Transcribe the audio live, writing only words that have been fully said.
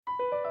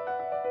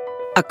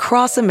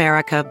Across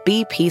America,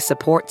 BP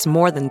supports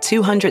more than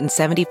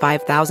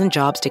 275,000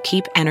 jobs to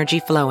keep energy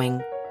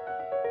flowing.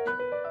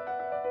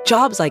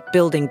 Jobs like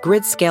building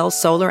grid-scale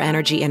solar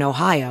energy in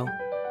Ohio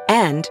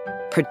and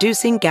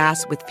producing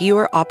gas with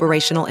fewer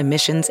operational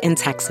emissions in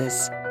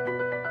Texas.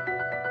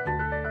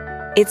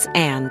 It's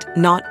and,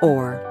 not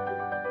or.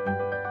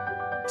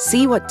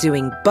 See what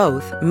doing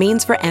both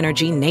means for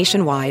energy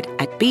nationwide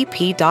at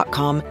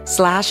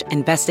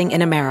bp.com/investing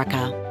in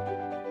America.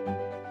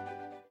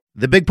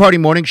 The Big Party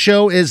Morning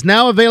Show is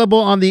now available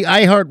on the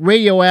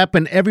iHeartRadio app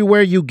and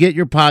everywhere you get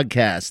your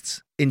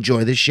podcasts.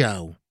 Enjoy the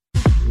show.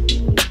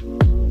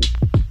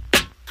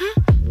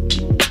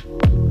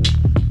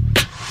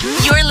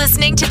 You're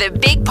listening to the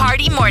Big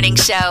Party Morning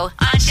Show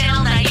on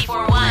Channel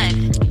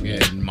 94.1.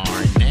 Good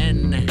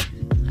morning.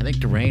 I think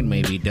the rain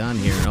may be done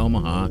here in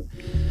Omaha.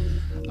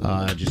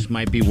 Just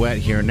might be wet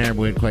here and there.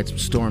 We had quite some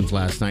storms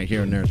last night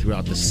here and there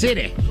throughout the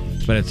city.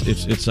 But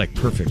it's like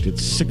perfect.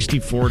 It's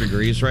 64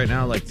 degrees right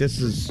now. Like, this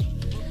is,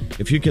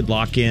 if you could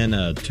lock in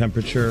a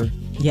temperature,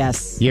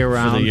 yes, year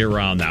round, for the year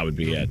round, that would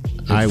be it.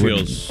 I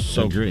feels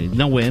so agree.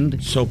 No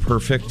wind, so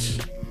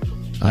perfect.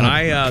 And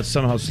I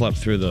somehow slept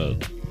through the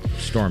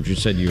storms. You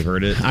said you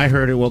heard it. I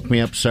heard it. Woke me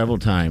up several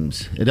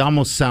times. It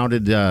almost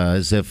sounded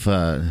as if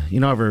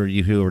ever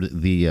you hear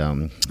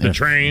the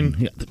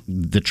train.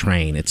 The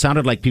train. It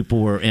sounded like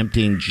people were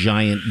emptying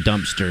giant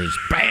dumpsters.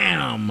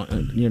 Bam!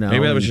 Maybe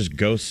that was just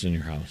ghosts in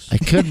your house.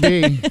 It could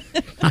be.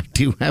 I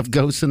do have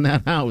ghosts in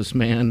that house,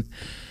 man.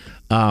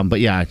 But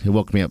yeah, it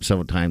woke me up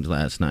several times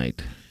last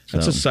night.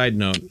 That's a side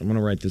note. I'm going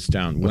to write this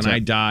down. When I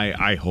die,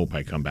 I hope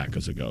I come back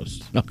as a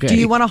ghost. Okay. Do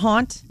you want to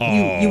haunt?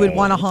 You would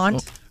want to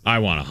haunt? I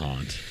want to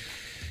haunt.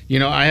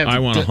 I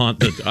want to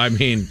haunt the. I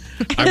mean,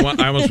 I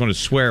almost want to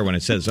swear when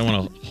it says I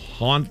want to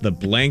haunt the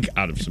blank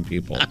out of some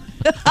people,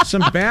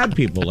 some bad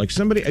people. Like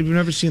somebody, I've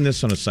never seen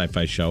this on a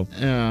sci-fi show.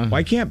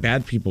 Why can't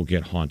bad people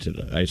get haunted?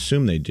 I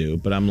assume they do,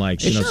 but I'm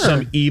like,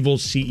 some evil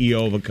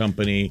CEO of a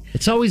company.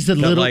 It's always the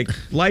little. Like,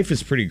 life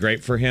is pretty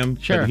great for him,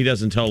 sure. But he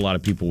doesn't tell a lot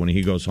of people when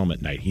he goes home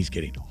at night he's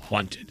getting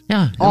haunted.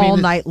 Yeah, all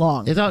night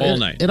long. All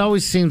night. It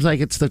always seems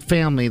like it's the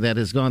family that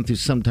has gone through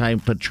some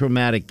type of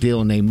traumatic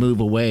deal and they move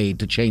away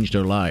to change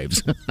their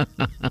lives.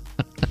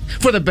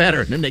 For the better,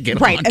 and then they get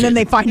haunted. And then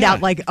they find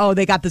out, like, oh,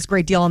 they got this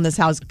great deal on this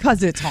house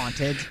because it's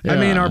haunted. I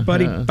mean, our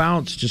buddy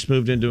Bounce just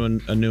moved into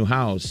a new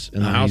house,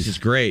 and the house is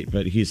great,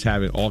 but he's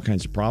having all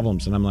kinds of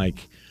problems. And I'm like,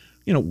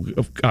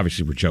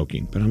 obviously we're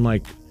joking, but I'm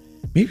like,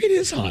 maybe it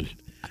is haunted.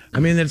 I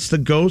mean, it's the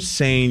ghost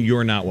saying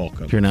you're not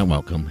welcome. You're not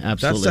welcome.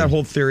 Absolutely. That's that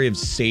whole theory of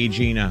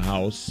saging a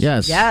house.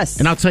 Yes.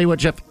 And I'll tell you what,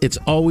 Jeff, it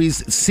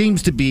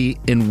seems to be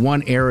in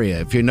one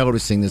area. If you're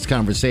noticing this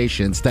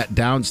conversation, it's that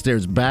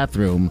downstairs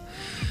bathroom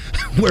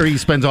where he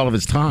spends all of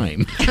his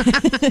time.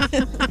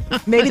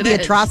 Maybe the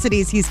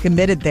atrocities he's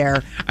committed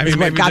there is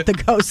what got the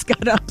ghost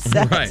got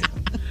upset. Right.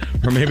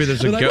 Or maybe there's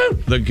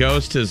the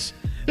ghost is...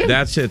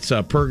 That's its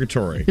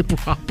purgatory.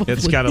 Probably.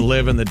 It's got to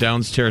live in the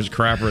downstairs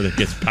crapper that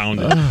gets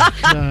pounded. Oh,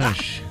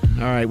 gosh.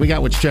 All right, we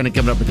got what's trending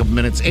coming up in a couple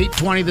minutes.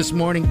 8:20 this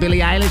morning, Billie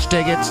Eilish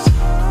tickets.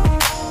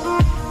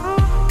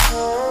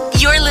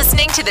 You're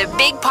listening to the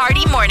Big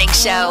Party Morning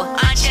Show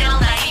on Channel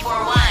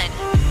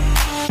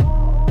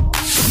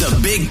 94.1. The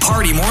Big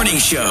Party Morning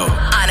Show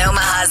on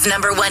Omaha's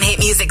 #1 hit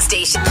music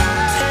station.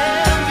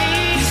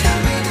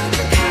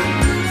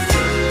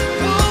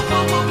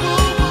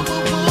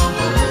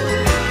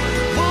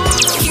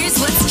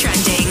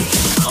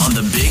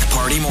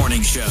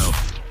 Morning Show.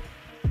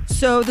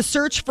 So the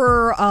search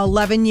for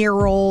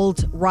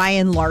 11-year-old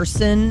Ryan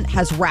Larson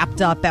has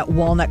wrapped up at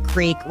Walnut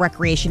Creek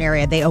Recreation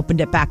Area. They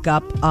opened it back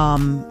up.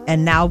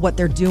 And now what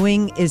they're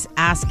doing is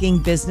asking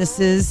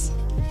businesses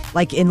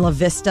like in La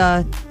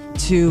Vista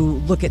to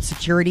look at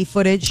security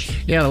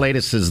footage. Yeah, the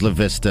latest is La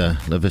Vista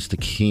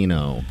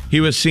Kino.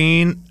 He was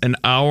seen an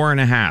hour and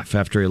a half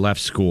after he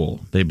left school,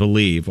 they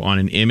believe, on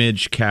an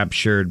image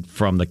captured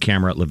from the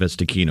camera at La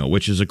Vista Kino,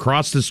 which is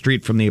across the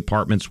street from the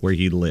apartments where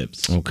he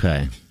lives.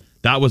 Okay.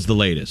 That was the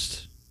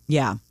latest.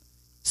 Yeah.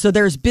 So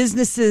there's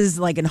businesses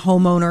like in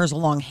homeowners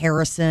along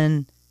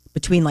Harrison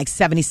between like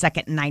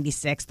 72nd and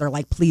 96. They're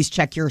like, please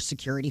check your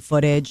security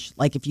footage.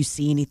 Like if you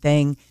see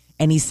anything,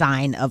 any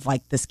sign of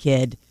like this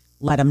kid,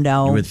 let them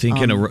know. You would think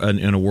in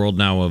a world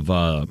now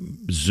of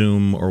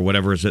Zoom or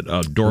whatever is it,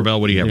 doorbell?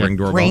 What do you have? Ring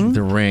doorbell?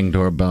 The Ring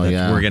doorbell,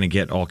 yeah. We're going to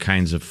get all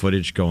kinds of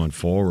footage going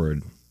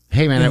forward.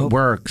 Hey, man, it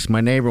works.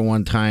 My neighbor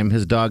one time,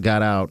 his dog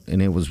got out and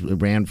it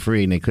ran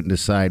free and they couldn't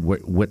decide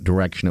what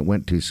direction it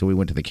went to. So we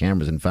went to the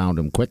cameras and found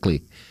him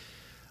quickly.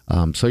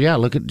 So, yeah,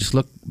 just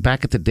look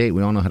back at the date.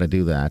 We all know how to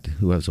do that.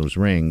 Who has those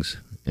rings?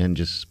 And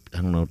just,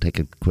 take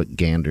a quick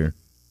gander.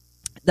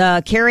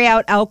 The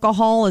carry-out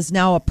alcohol is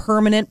now a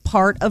permanent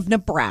part of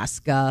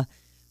Nebraska.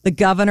 The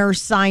governor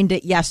signed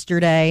it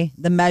yesterday.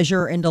 The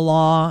measure into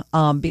law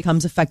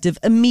becomes effective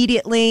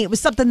immediately. It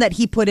was something that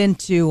he put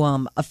into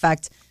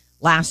effect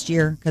last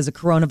year because of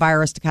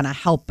coronavirus to kind of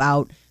help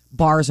out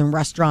bars and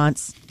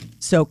restaurants.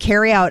 So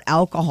carry-out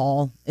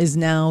alcohol is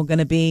now going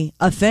to be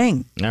a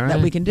thing that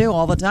we can do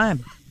all the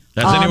time.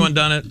 Has anyone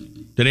done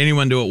it? Did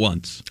anyone do it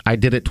once? I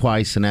did it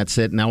twice, and that's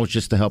it. And that was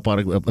just to help out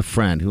a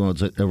friend who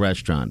owns a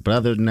restaurant. But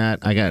other than that,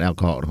 I got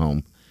alcohol at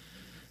home.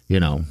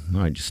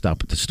 I just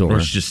stop at the store. Or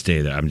just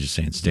stay there. I'm just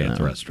saying stay at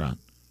the restaurant.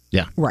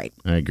 Yeah. Right.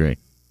 I agree.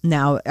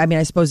 Now, I mean,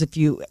 I suppose if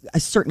you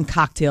certain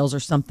cocktails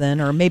or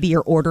something, or maybe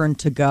you're ordering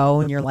to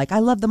go and you're like, I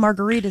love the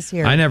margaritas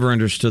here. I never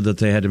understood that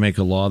they had to make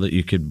a law that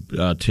you could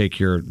take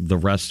the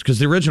rest, because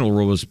the original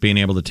rule was being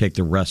able to take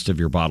the rest of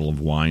your bottle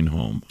of wine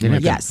home.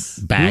 Yes.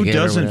 Bag Who it or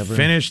doesn't whatever.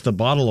 finish the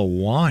bottle of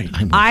wine?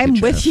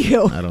 I'm with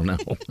you. I don't know.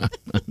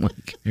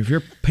 If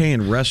you're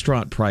paying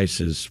restaurant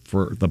prices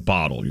for the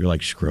bottle, you're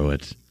like, screw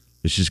it.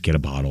 Let's just get a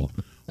bottle.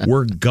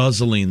 We're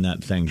guzzling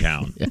that thing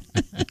down.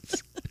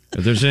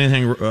 If there's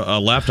anything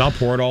left, I'll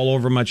pour it all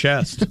over my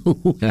chest.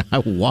 I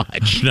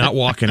watch. Not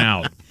walking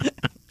out.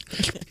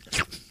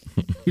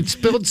 You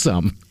spilled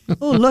some.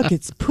 Oh, look,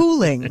 it's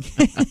pooling.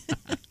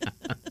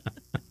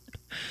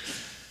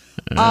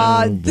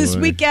 This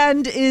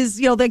weekend is,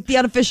 the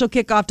unofficial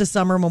kickoff to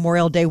summer,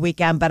 Memorial Day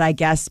weekend, but I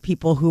guess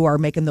people who are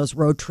making those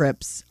road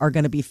trips are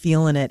going to be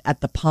feeling it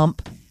at the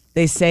pump.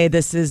 They say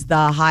this is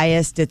the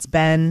highest it's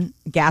been,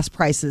 gas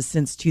prices,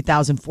 since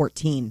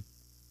 2014.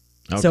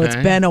 So it's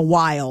been a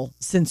while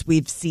since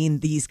we've seen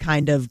these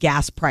kind of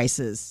gas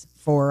prices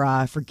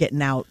for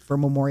getting out for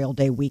Memorial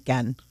Day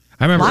weekend.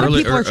 I remember a lot of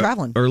people are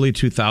traveling. Early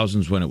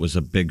 2000s when it was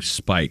a big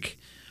spike.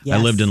 Yes.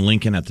 I lived in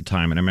Lincoln at the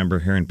time, and I remember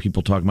hearing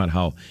people talking about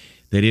how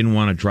they didn't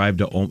want to drive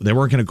to they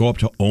weren't going to go up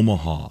to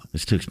Omaha.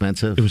 It's too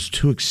expensive. It was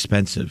too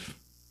expensive.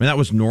 I mean, that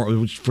was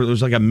normal. It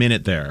was like a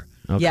minute there.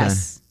 Okay.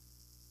 Yes.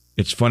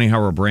 It's funny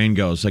how our brain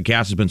goes. Like,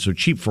 gas has been so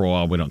cheap for a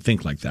while, we don't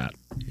think like that.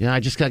 Yeah, I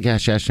just got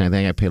gas yesterday. I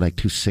think I paid like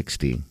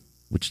 $2.60,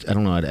 which I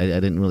don't know. I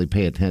didn't really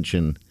pay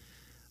attention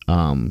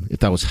if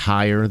that was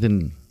higher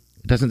than.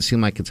 It doesn't seem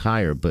like it's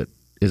higher, but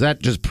is that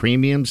just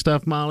premium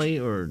stuff, Molly?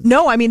 Or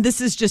No, I mean, this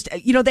is just,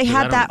 they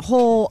had that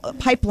whole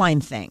pipeline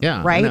thing,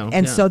 Yeah, I right? know,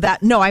 And yeah. so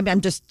that, no,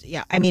 I'm just,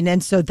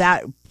 and so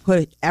that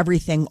put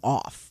everything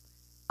off.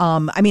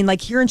 I mean,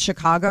 like here in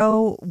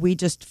Chicago, we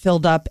just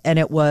filled up and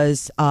it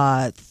was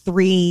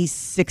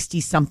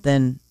 $3.60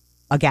 something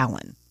a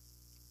gallon.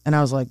 And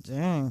I was like,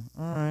 dang,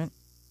 all right.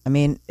 I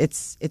mean,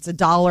 it's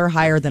 $1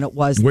 higher than it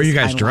was. Where are this you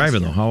guys time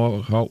driving, though?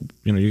 last year.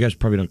 How you guys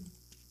probably don't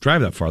drive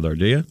that far, though,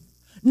 do you?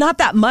 Not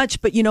that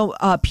much, but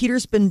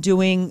Peter's been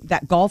doing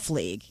that golf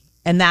league.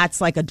 And that's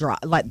like a drive.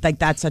 Like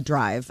that's a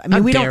drive. I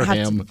mean, we don't have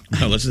him. to.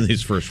 No, listen to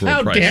these first world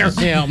How prices.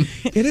 dare him?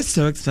 It is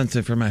so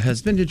expensive for my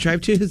husband to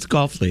drive to his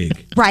golf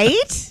league.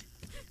 Right?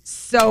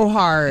 So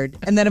hard.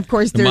 And then, of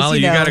course, there's, Molly,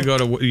 you got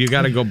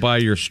to go buy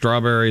your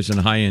strawberries and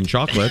high-end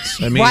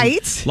chocolates. I mean,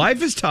 Right?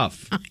 Life is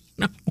tough.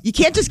 you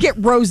can't just get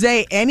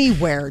rosé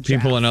anywhere,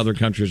 Jeff. People in other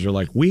countries are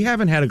like, we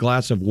haven't had a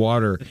glass of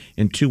water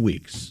in 2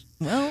 weeks.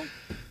 Well,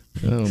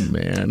 Oh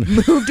man.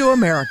 move to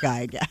America,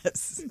 I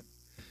guess.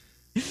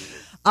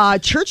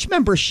 Church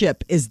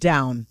membership is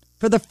down.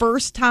 For the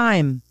first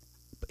time,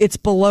 it's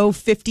below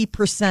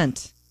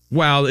 50%.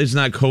 Well, isn't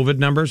that COVID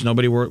numbers?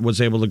 Nobody was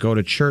able to go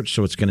to church,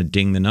 so it's going to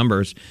ding the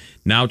numbers.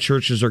 Now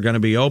churches are going to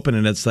be open,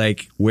 and it's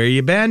like, where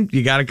you been?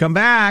 You got to come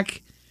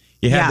back.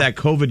 You had that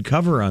COVID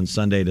cover on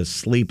Sunday to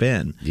sleep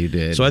in. You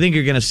did. So I think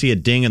you're going to see a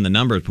ding in the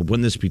numbers, but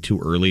wouldn't this be too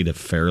early to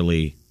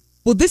fairly...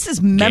 Well, this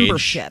is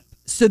membership.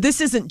 So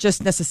this isn't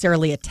just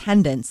necessarily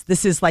attendance.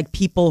 This is like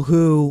people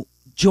who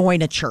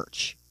join a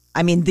church.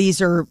 I mean,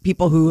 these are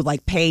people who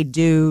like pay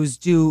dues,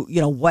 do,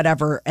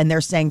 whatever. And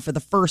they're saying for the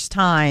first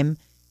time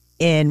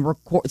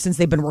since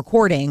they've been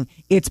recording,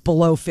 it's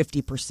below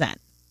 50%.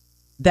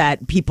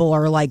 That people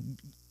are like,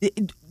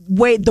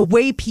 the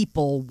way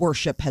people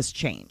worship has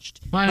changed.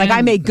 Like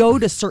I may go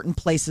to certain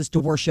places to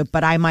worship,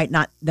 but I might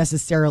not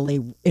necessarily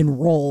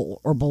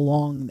enroll or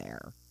belong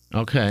there.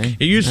 Okay.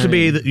 It used to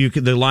be that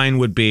the line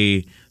would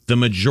be the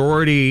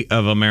majority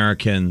of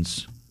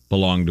Americans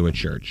belong to a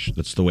church.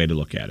 That's the way to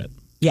look at it.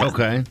 Yeah.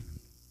 Okay.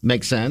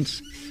 Makes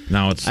sense.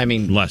 Now it's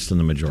less than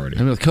the majority.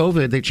 I mean, with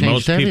COVID, they changed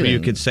Most everything. people, you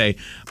could say,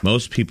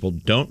 most people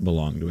don't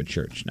belong to a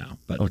church now.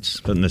 But it's-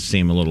 doesn't this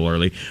seem a little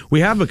early? We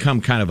have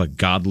become kind of a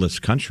godless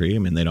country. I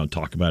mean, they don't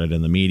talk about it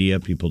in the media.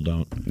 People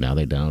don't No,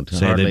 they don't.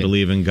 say Hardly. they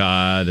believe in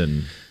God.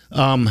 And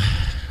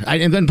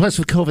And then plus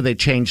with COVID, they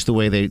changed the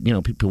way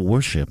people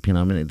worship.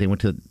 I mean, they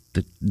went to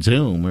the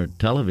Zoom or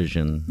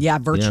television. Yeah,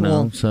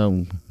 virtual.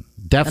 So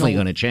definitely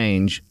going to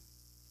change.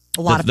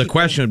 A lot of the people.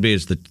 question would be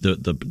is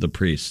the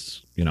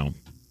priests,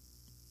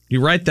 You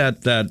write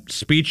that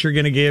speech you're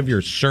going to give,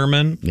 your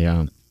sermon.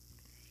 Yeah.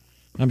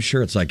 I'm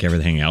sure it's like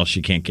everything else.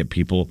 You can't get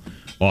people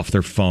off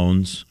their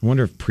phones. I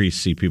wonder if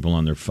priests see people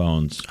on their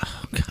phones.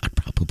 Oh, God,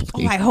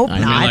 probably. Oh, I hope I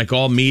not. mean, like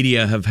all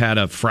media have had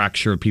a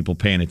fracture of people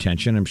paying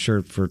attention. I'm sure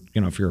if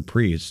you're a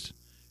priest,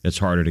 it's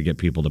harder to get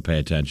people to pay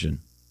attention.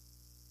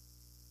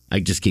 I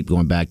just keep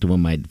going back to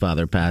when my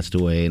father passed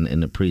away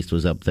and the priest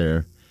was up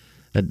there.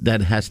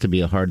 That has to be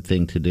a hard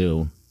thing to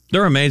do.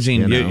 They're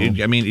amazing. You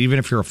know? I mean, even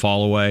if you're a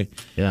fall away,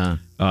 Yeah.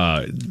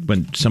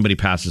 when somebody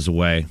passes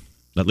away,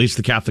 at least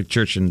the Catholic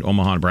Church in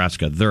Omaha,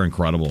 Nebraska, they're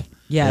incredible.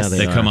 Yes. Yeah,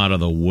 They are. come out of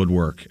the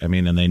woodwork. I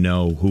mean, and they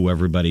know who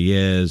everybody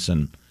is.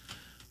 And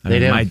They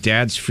do. My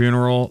dad's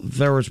funeral,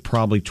 there was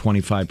probably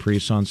 25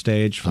 priests on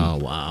stage. From Oh,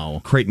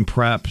 wow. Creighton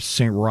Prep,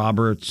 St.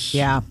 Robert's.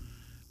 Yeah.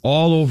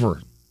 All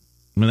over.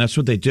 I mean, that's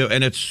what they do.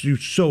 And you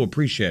so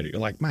appreciate it.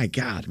 You're like, my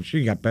God, I'm sure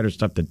you got better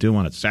stuff to do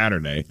on a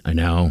Saturday. I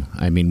know.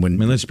 I mean, I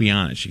mean, let's be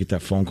honest. You get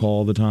that phone call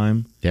all the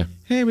time. Yeah.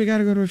 Hey, we got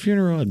to go to a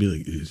funeral. I'd be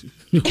like,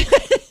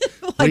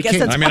 I guess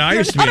that's I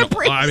used to be not a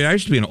priest. I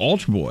used to be an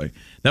altar boy.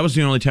 That was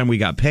the only time we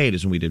got paid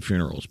is when we did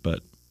funerals.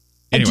 But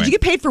And anyway, did you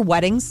get paid for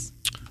weddings?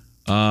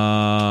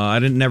 I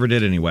never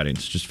did any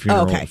weddings, just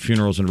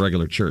funerals in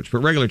regular church. But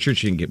regular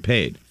church you didn't get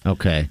paid.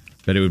 Okay.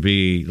 But it would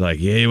be like,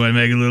 yeah, you want to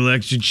make a little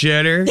extra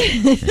cheddar?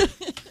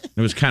 It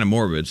was kind of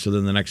morbid. So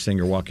then the next thing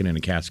you're walking in a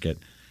casket.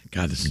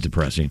 God, this is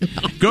depressing.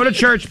 Go to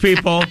church,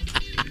 people.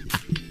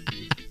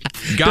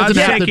 God's Doesn't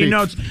have to taking be.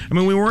 notes. I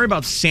mean, we worry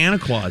about Santa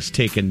Claus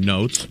taking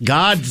notes.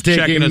 God's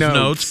Checking taking his notes.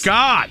 notes.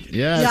 God.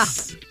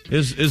 Yes.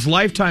 His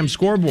lifetime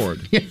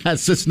scoreboard.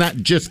 Yes, it's not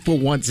just for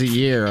once a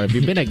year. Have you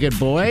been a good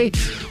boy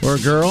or a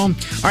girl? All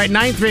right,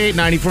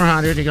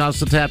 938-9400. You can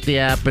also tap the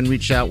app and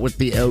reach out with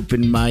the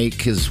open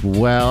mic as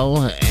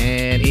well.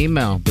 And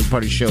email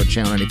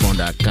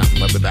bigpartyshow@channel94.com.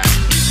 We'll be back.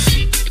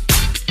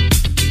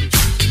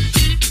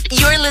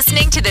 You're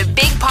listening to the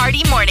Big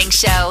Party Morning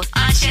Show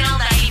on Channel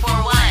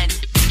 94.1.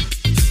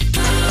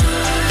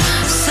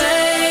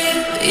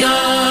 Save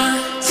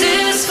your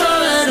tears for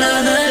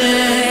another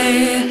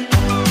day.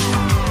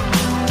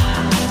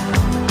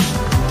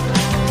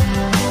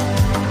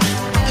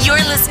 You're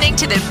listening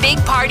to the Big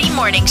Party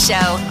Morning Show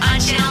on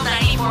Channel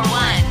 94.1.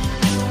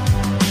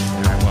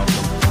 All right,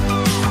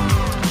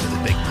 welcome to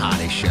the Big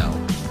Party Show.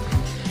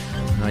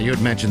 Now, you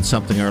had mentioned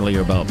something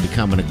earlier about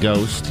becoming a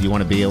ghost. You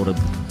want to be able to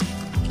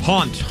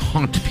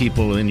haunt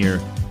people in your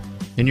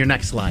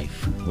next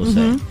life, we'll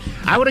say.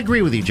 I would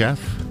agree with you, Jeff.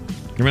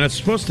 I mean, it's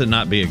supposed to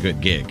not be a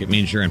good gig. It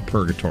means you're in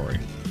purgatory.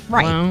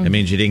 Right. Well, It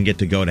means you didn't get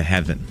to go to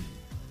heaven.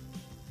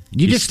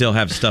 you You just still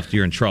have stuff.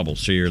 You're in trouble.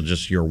 So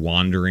you're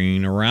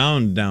wandering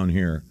around down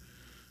here.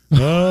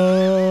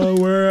 Oh,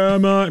 where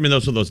am I? I mean,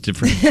 those are those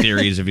different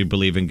theories if you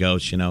believe in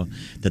ghosts, that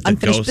the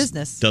Unfinished ghost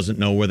business. doesn't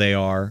know where they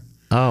are.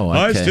 Oh, okay.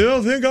 I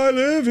still think I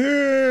live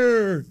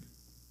here.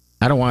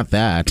 I don't want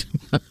that.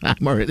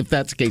 If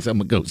that's the case,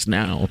 I'm a ghost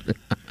now.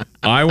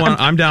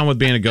 I'm down with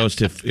being a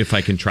ghost if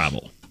I can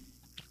travel.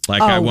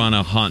 Like I Oh. want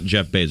to haunt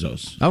Jeff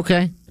Bezos.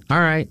 Okay. All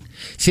right.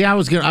 See, I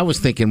was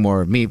thinking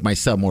more of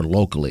myself more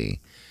locally.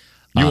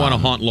 You want to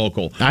haunt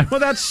local? Well,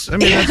 that's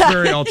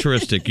very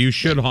altruistic. You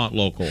should haunt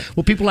local.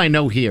 Well, people I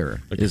know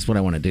here is what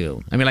I want to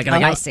do. I mean,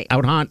 I see. I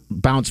would haunt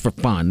Bounce for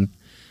fun.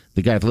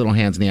 The guy with little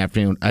hands in the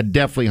afternoon. I'd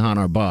definitely haunt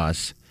our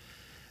boss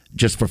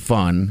just for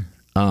fun.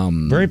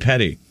 Very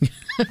petty.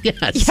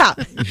 Yes. Yeah.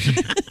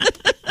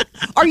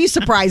 Are you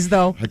surprised,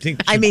 though?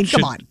 I mean,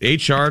 come on.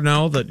 HR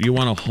know that you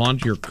want to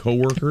haunt your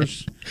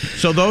coworkers?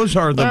 So those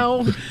are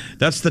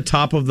that's the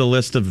top of the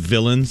list of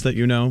villains that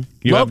you know?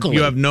 Locally.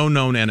 You have no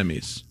known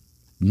enemies.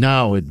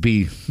 No, it'd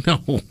be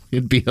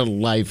a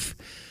life.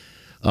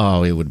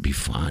 Oh, it would be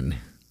fun.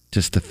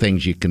 Just the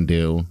things you can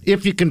do.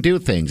 If you can do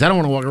things. I don't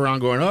want to walk around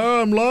going,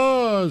 oh, I'm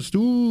lost.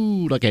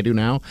 Ooh, like I do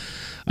now.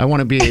 I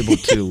want to be able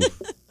to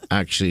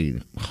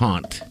actually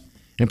haunt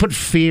and put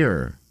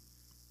fear.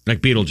 Like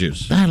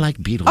Beetlejuice. I like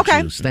Beetlejuice.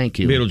 Okay. Thank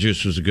you.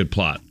 Beetlejuice was a good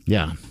plot.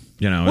 Yeah.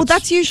 Well,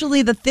 that's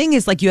usually the thing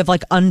is like you have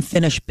like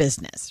unfinished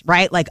business,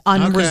 right? Like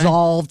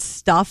unresolved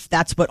stuff.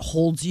 That's what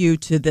holds you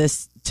to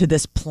this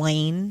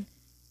plane.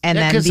 And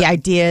Yeah, then 'cause the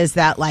idea is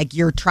that like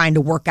you're trying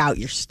to work out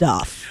your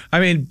stuff. I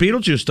mean,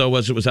 Beetlejuice, though,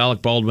 it was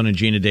Alec Baldwin and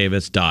Gina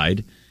Davis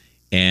died,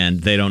 and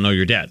they don't know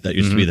you're dead. That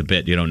used to be the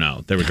bit. You don't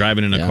know. They were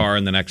driving in a car,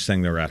 and the next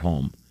thing they're at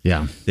home.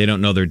 Yeah. They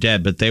don't know they're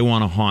dead, but they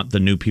want to haunt the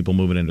new people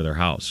moving into their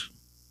house.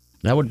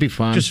 That would be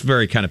fun. Just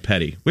very kind of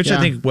petty, which I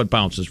Yeah. think what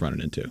Bounce is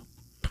running into.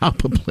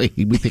 Probably.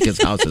 We think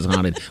his house is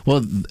haunted.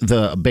 Well,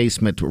 the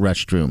basement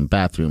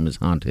bathroom is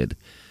haunted,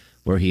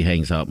 where he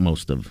hangs out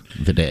most of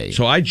the day.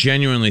 So I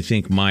genuinely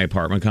think my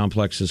apartment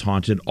complex is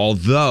haunted,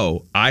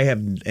 although I've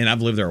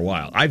lived there a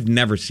while. I've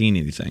never seen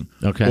anything.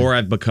 Okay. Or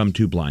I've become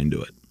too blind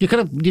to it. You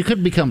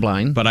could become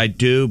blind. But I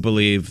do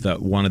believe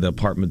that one of the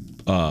apartment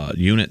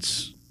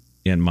units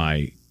in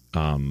my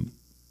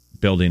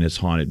building is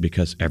haunted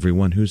because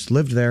everyone who's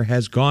lived there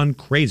has gone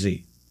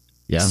crazy.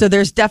 Yeah. So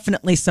there's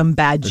definitely some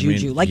bad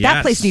juju. mean, Like that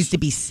yes. place needs to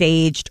be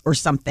saged or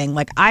something.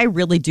 Like I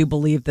really do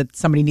believe that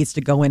somebody needs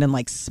to go in and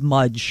like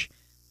smudge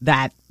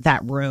that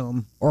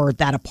room or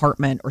that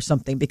apartment or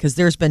something because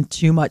there's been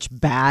too much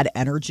bad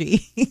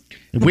energy.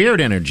 Weird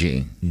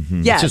energy.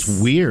 Yes. It's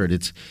just weird.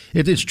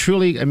 It is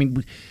truly. I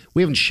mean,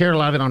 we haven't shared a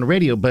lot of it on the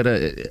radio, but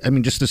I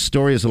mean, just the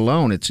stories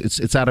alone.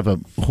 It's out of a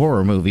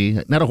horror movie,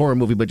 not a horror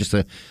movie, but just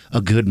a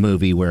good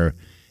movie where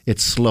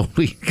it's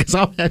slowly. Because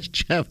I'll ask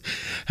Jeff,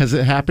 has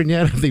it happened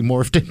yet? Have they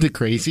morphed into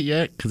crazy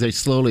yet? Because they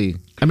slowly.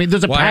 I mean,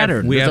 there's a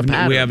pattern. We There's have a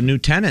pattern. we have new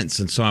tenants,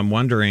 and so I'm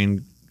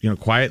wondering,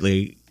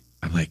 quietly,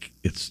 I'm like,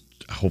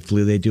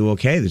 hopefully they do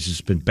okay. There's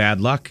just been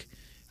bad luck.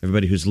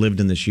 Everybody who's lived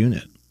in this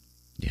unit.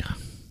 Yeah.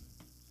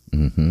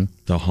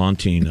 The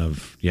haunting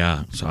of,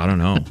 so I don't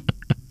know.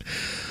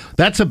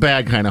 That's a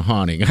bad kind of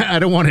haunting. I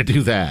don't want to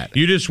do that.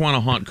 You just want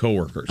to haunt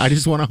coworkers. I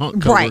just want to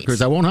haunt coworkers.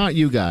 I won't haunt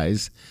you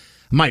guys.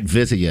 I might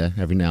visit you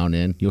every now and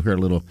then. You'll hear a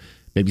little,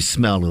 maybe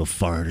smell a little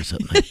fart or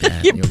something like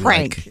that. You You'll be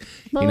prank.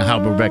 like, you know how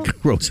Rebecca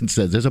Rosen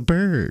says, there's a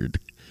bird.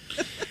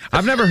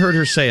 I've never heard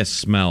her say a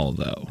smell,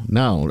 though.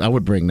 No, I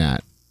would bring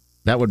that.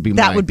 That would be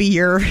That would be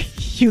your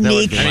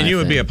unique. I mean, you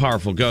would be thing. a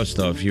powerful ghost,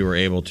 though, if you were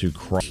able to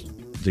cross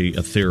the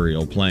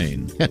ethereal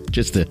plane.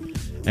 just a...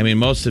 I mean,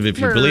 most of, if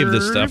you believe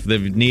this stuff,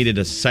 they've needed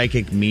a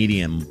psychic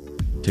medium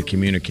to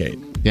communicate.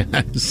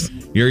 Yes.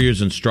 You're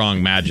using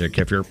strong magic.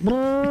 If you're... Who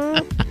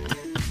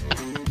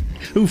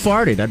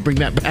farted? I'd bring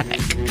that back.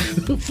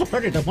 Who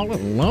farted? I'm all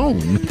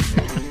alone.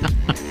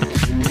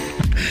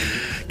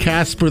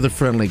 Casper the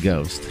Friendly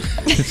Ghost.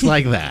 It's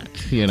like that.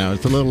 You know,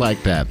 it's a little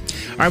like that.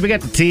 All right, we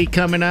got the tea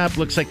coming up.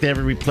 Looks like they have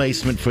a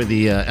replacement for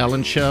the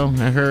Ellen show,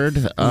 I heard.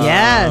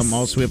 Yes.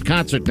 Also, we have a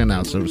concert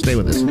now, so stay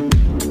with us.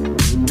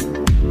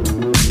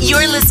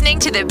 You're listening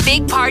to the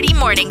Big Party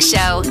Morning Show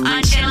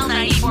on Channel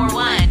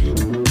 94.1.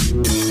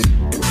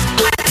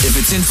 If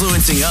it's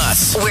influencing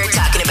us, We're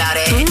talking about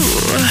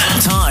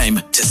it. time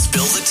to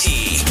spill the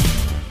tea.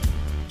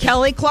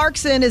 Kelly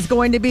Clarkson is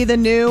going to be the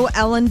new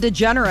Ellen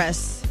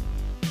DeGeneres.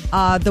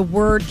 The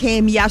word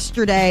came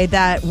yesterday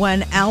that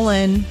when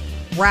Ellen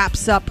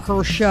wraps up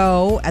her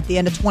show at the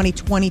end of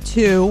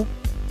 2022,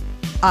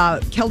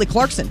 Kelly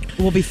Clarkson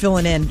will be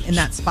filling in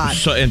that spot.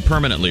 So, and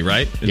permanently,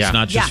 right? It's Yeah.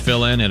 not just Yeah.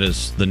 fill in, it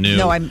is the new...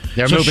 No,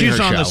 They're so moving she's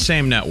her on the show.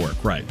 same network,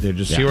 right? They're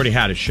just... She Yeah. already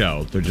had a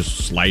show. They're just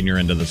sliding her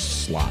into the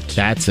slot.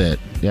 That's it.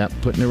 Yep,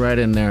 putting it right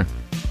in there.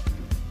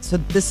 So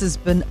this has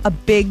been a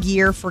big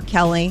year for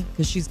Kelly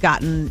because she's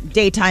gotten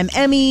Daytime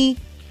Emmy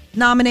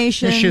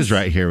nominations. She's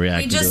right here We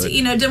reacting just, to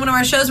it. did one of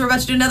our shows. We're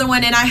about to do another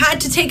one, and I had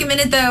to take a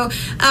minute though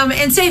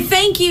and say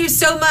thank you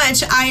so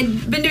much.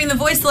 I'd been doing The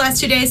Voice the last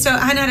 2 days, so I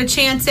hadn't had a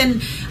chance,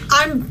 and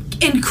I'm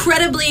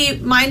incredibly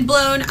mind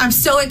blown. I'm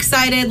so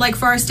excited, like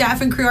for our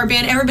staff and crew, our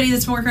band, everybody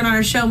that's been working on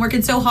our show and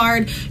working so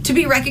hard to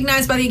be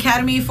recognized by the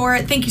Academy for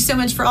it. Thank you so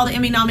much for all the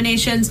Emmy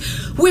nominations.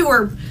 We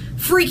were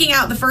freaking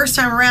out the first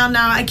time around.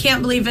 Now I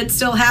can't believe it's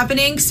still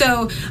happening.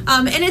 So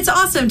and it's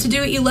awesome to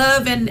do what you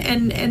love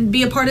and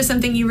be a part of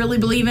something you really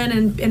believe in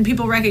and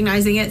people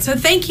recognizing it. So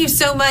thank you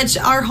so much.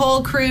 Our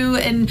whole crew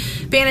and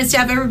band and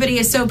staff, everybody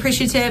is so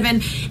appreciative.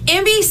 And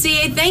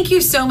NBC, thank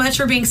you so much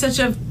for being such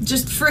a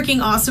just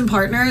freaking awesome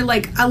partner.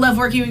 Like, I love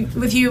working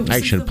with you.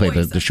 I should have played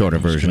the shorter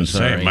version. Say,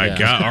 Sorry. my yeah.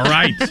 God. All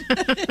right.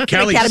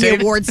 Kelly, Academy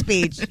save, Award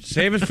speech.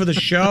 save it for the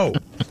show.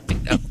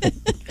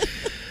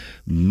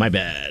 My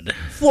bad.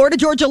 Florida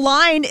Georgia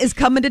Line is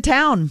coming to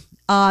town.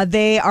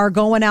 They are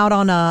going out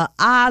on a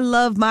I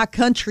Love My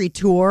Country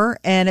tour,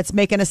 and it's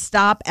making a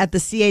stop at the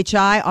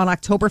CHI on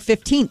October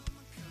 15th.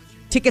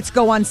 Tickets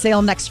go on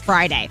sale next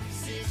Friday.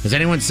 Has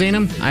anyone seen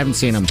him? I haven't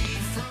seen him.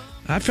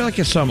 I feel like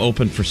I saw them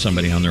open for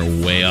somebody on their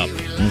way up.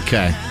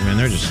 Okay. I mean,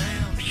 they're just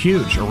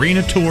huge.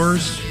 Arena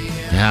tours.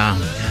 Yeah.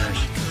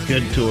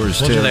 Good tours,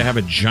 Told too. you they have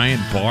a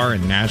giant bar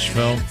in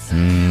Nashville.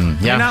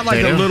 Yeah, Not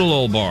like they a do. little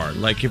old bar.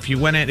 Like if you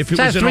went in, if it It's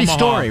was a in Omaha,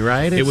 three-story,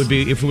 right? It would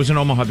be. If it was in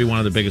Omaha, it'd be one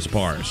of the biggest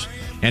bars.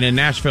 And in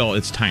Nashville,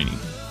 it's tiny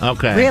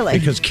Okay. Really?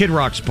 because Kid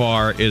Rock's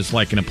bar is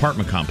like an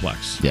apartment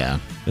complex. Yeah.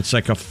 It's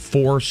like a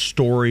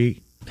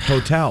 4-story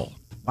hotel.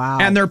 Wow.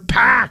 And they're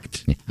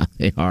packed.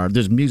 They are.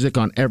 There's music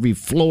on every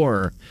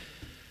floor.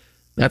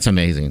 That's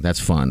amazing. That's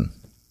fun.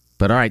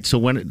 But all right, so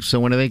when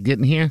are they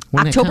getting here?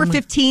 When they October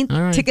coming? 15th.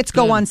 All right, Tickets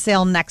go good. on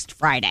sale next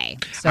Friday.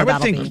 So I would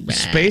that'll think be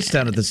space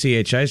down at the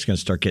CHI is going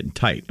to start getting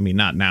tight. I mean,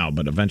 not now,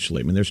 but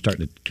eventually. I mean, they're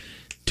starting to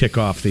tick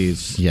off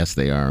these Yes,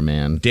 they are,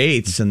 man.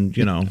 dates, and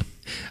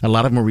A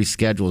lot of them are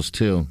reschedules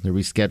too. They're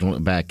rescheduling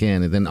it back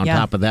in, and then on Yeah.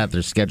 top of that,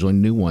 they're scheduling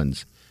new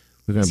ones.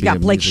 We're going to You be got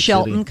in Blake Music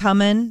Shelton City.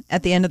 coming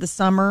at the end of the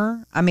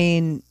summer. I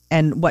mean,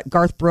 and what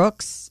Garth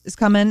Brooks is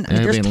coming. I mean, Yeah,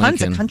 there's he'll be in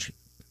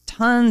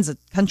tons of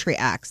country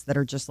acts that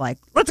are just like,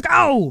 let's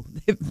go.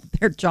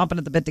 They're chomping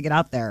at the bit to get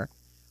out there.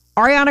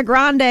 Ariana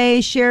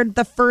Grande shared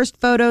the first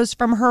photos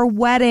from her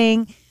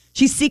wedding.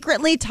 She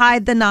secretly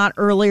tied the knot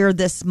earlier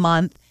this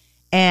month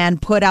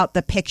and put out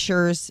the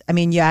pictures. I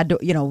mean, you had to,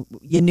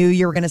 you knew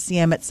you were going to see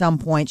them at some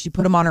point. She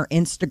put them on her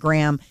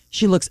Instagram.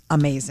 She looks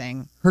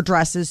amazing. Her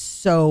dress is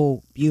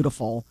so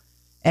beautiful.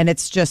 And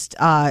it's just,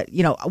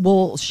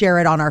 we'll share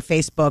it on our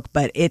Facebook,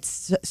 but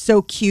it's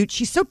so cute.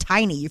 She's so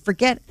tiny.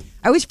 I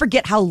always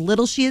forget how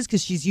little she is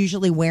because she's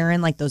usually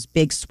wearing like those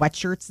big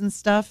sweatshirts and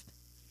stuff.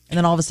 And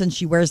then all of a sudden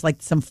she wears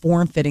like some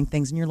form-fitting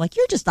things. And you're like,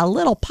 you're just a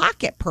little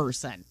pocket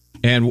person.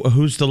 And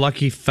who's the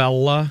lucky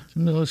fella?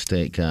 Real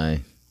estate guy.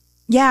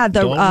 Yeah,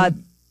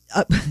 Dalton?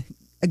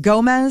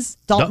 Gomez,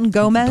 Dalton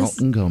Gomez.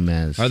 Dalton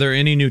Gomez. Are there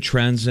any new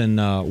trends in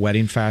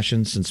wedding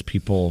fashion since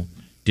people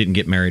didn't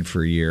get married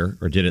for a year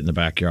or did it in the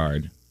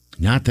backyard?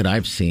 Not that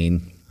I've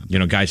seen.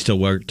 Guys still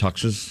wear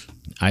tuxes?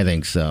 I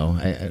think so.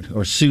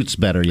 Or suits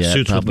better yet.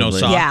 Suits probably.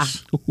 with no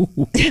socks?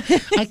 Yeah.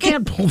 I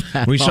can't pull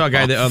that We saw a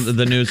guy off. that, on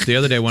the news the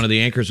other day, one of the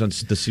anchors on the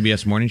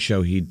CBS Morning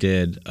Show, he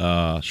did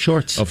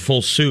Shorts. a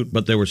full suit,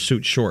 but they were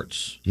suit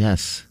shorts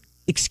Yes.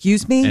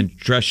 Excuse me? and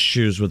dress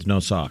shoes with no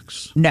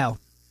socks. No.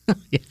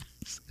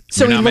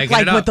 So You're he not looked making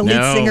like it up. what the lead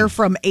No. singer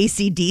from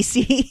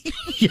AC/DC.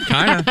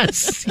 Kind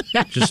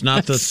of. Just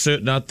not the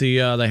suit, not the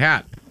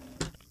hat.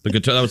 The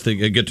guitar. That was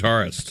the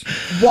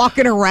guitarist.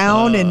 Walking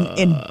around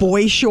in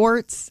boy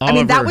shorts. I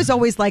mean, that Oliver. was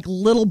always like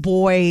little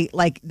boy,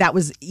 like that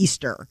was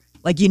Easter.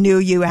 Like you knew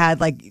you had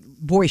like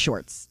boy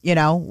shorts,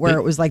 where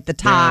it was like the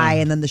tie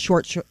and then the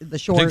shorts. I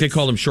think they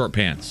called them short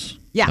pants.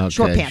 Yeah,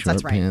 short Okay, pants.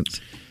 That's right.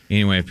 pants.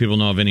 Anyway, if people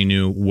know of any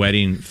new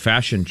wedding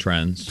fashion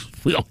trends,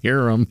 We don't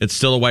hear them. it's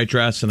still a white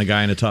dress and a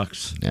guy in a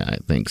tux. Yeah, I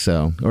think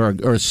so.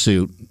 Or a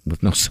suit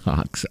with no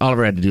socks.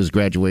 Oliver had to do his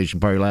graduation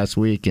party last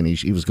week, and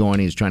he was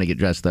trying to get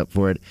dressed up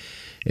for it,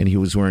 and he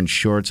was wearing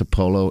shorts, a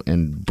polo,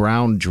 and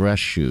brown dress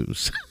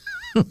shoes.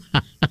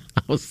 I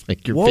was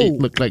like, your feet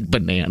look like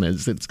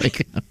bananas. It's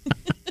like,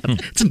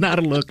 it's not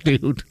a look,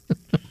 dude.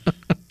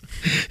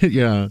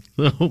 Yeah.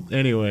 So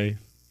anyway,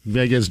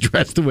 I guess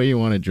dress the way you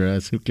want to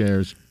dress. Who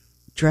cares?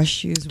 Dress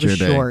shoes your with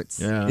day. shorts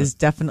Yeah. is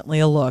definitely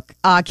a look.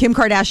 Kim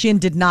Kardashian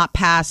did not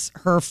pass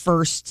her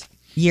first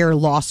year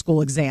law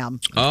school exam.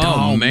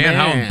 Oh, man,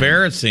 how man.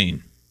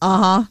 embarrassing.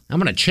 I'm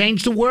going to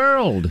change the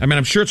world. I mean,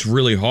 I'm sure it's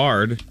really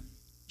hard.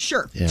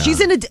 Sure. Yeah.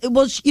 She's in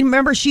you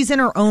remember she's in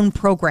her own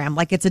program.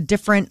 Like it's a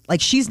different, like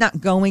she's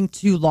not going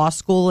to law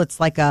school. It's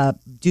like a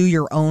do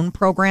your own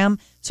program.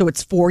 So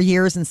it's 4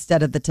 years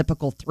instead of the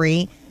typical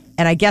 3.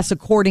 And I guess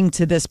according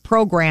to this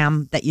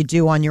program that you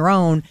do on your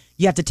own,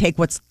 you have to take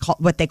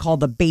what they call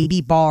the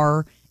baby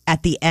bar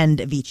at the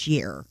end of each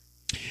year.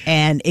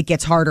 And it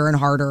gets harder and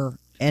harder.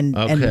 And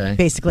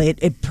basically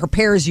it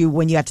prepares you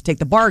when you have to take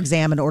the bar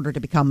exam in order to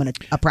become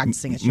a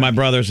practicing attorney. My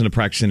brother's a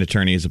practicing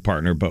attorney. He's a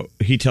partner, but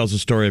he tells the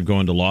story of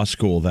going to law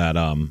school that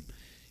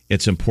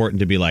it's important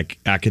to be like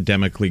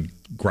academically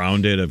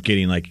grounded, of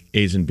getting like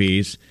A's and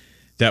B's.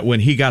 That when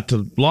he got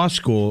to law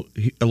school,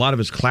 a lot of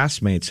his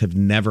classmates have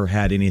never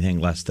had anything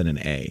less than an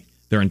A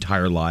their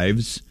entire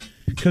lives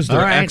because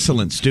they're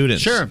excellent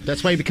students. Sure,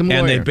 that's why you become a lawyer.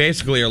 And they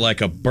basically are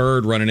like a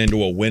bird running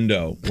into a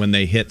window when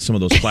they hit some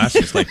of those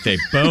classes. Like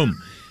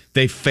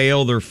they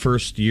fail their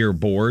first year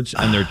boards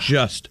and they're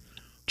just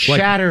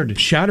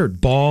shattered,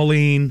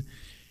 bawling.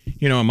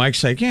 And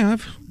Mike's like, yeah,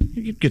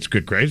 he gets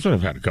good grades, but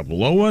I've had a couple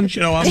low ones.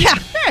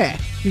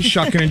 He's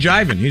shucking and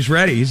jiving. He's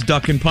ready. He's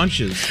ducking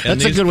punches. And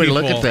That's a these good way to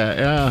look people at that.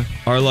 Yeah.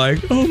 Are like,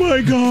 oh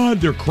my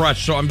God, they're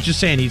crushed. So I'm just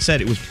saying, he said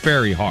it was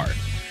very hard.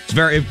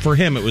 For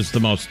him, it was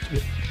the most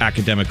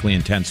academically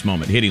intense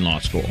moment, hitting law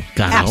school.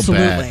 God,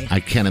 Absolutely. I'll bet.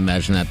 I can't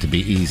imagine that to be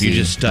easy. You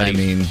just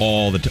study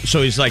all the time.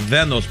 So he's like,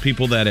 then those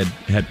people that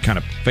had kind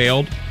of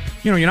failed,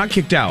 you're not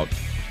kicked out.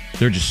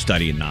 They're just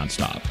studying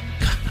nonstop.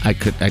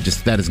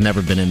 That has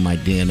never been in my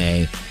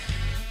DNA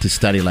to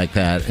study like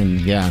that. And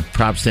yeah,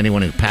 props to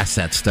anyone who passed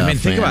that stuff. I mean,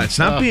 think man.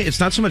 about it. It's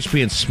not so much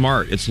being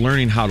smart. It's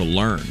learning how to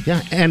learn.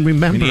 Yeah, and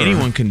remember,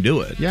 anyone can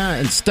do it. Yeah,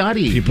 and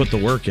study. If you put the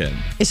work in.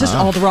 It's just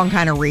all the wrong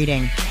kind of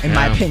reading, in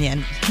my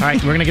opinion. All right,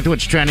 we're going to get to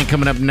what's trending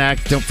coming up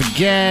next. Don't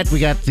forget, we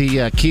got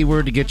the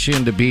keyword to get you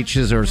into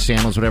beaches or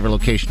sandals, whatever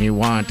location you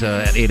want,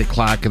 at 8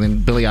 o'clock. And then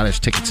Billie Eilish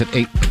tickets at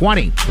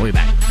 8:20. We'll be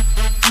back.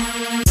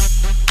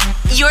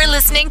 You're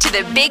listening to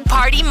the Big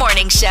Party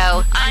Morning Show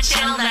on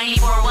Channel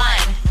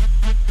 94.1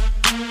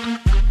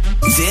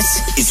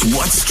 This is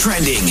what's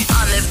trending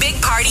on the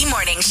Big Party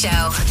Morning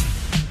Show.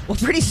 Well,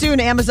 pretty soon,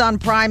 Amazon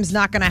Prime's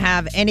not going to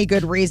have any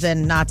good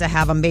reason not to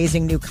have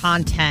amazing new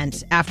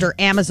content after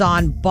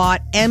Amazon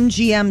bought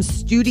MGM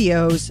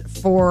Studios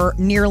for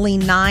nearly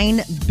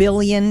 $9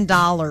 billion.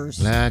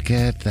 Look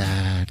at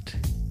that.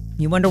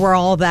 You wonder where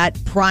all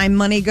that Prime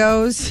money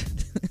goes?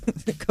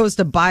 It goes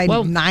to buy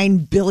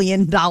 $9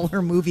 billion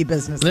movie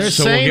businesses.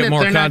 So we'll get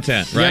more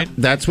content, right? Yeah,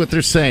 that's what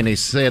they're saying. They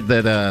said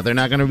that they're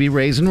not going to be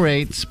raising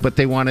rates, but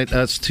they wanted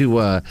us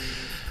to,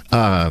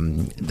 I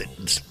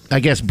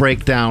guess,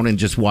 break down and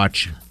just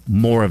watch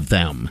more of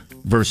them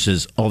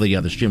versus all the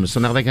other streamers. So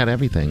now they got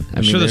everything.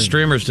 I'm sure the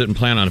streamers didn't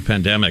plan on a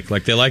pandemic.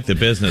 Like, they like the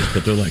business,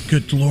 but they're like,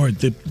 good Lord,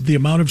 the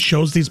amount of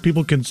shows these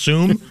people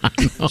consume,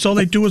 that's all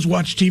they do is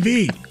watch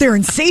TV. They're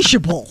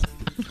insatiable.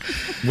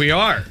 We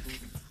are.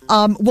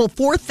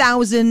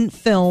 4,000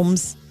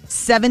 films,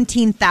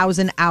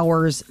 17,000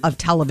 hours of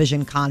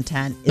television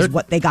content is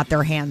what they got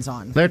their hands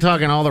on. They're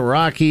talking all the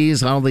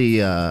Rockies, all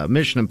the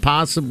Mission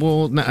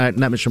Impossible, not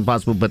Mission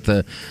Impossible, but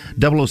the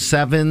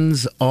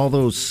 007s, all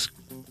those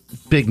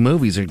big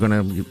movies are going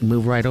to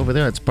move right over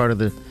there. It's part of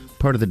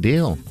the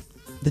deal.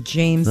 The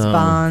James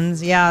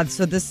Bonds. Yeah,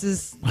 so this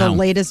is the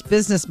latest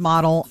business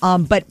model.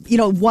 But,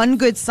 one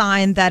good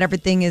sign that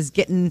everything is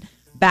getting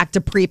back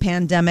to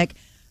pre-pandemic,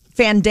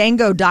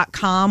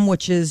 Fandango.com,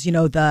 which is,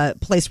 the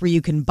place where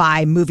you can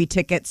buy movie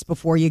tickets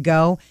before you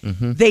go.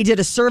 Mm-hmm. They did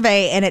a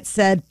survey and it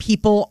said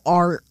people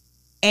are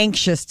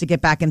anxious to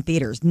get back in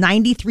theaters.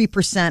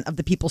 93% of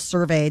the people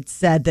surveyed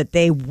said that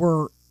they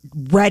were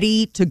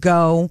ready to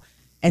go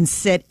and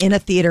sit in a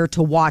theater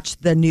to watch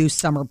the new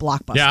summer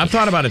blockbuster. Yeah, I've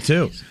thought about it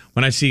too.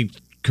 When I see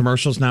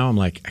commercials now, I'm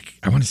like,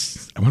 I want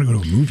to go to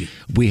a movie.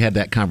 We had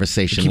that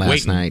conversation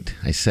last night.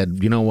 I said,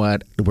 you know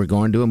what? We're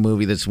going to a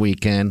movie this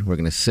weekend. We're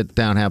going to sit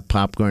down, have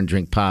popcorn,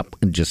 drink pop,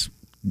 and just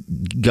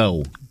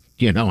go.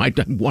 I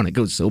want to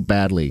go so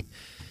badly.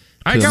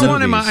 I got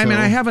one in my. movie, I mean,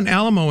 so- I have an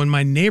Alamo in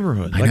my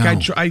neighborhood. I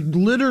Like know. I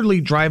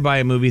literally drive by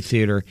a movie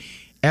theater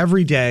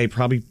every day,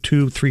 probably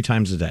 2-3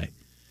 times a day.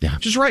 Yeah.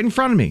 Just right in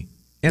front of me,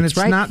 and it's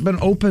right. not been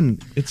open.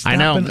 It's I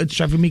not know. been, it's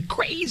driving me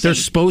crazy. They're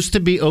supposed to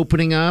be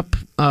opening up.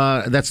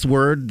 That's the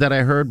word that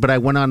I heard. But I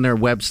went on their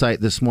website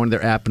this morning,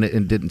 their app, and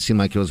it didn't seem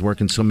like it was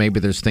working. So maybe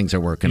there's things they're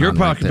working You're on.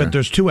 probably, right there. but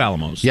there's 2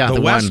 Alamos. Yeah, the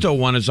the one- Westo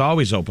one is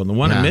always open. The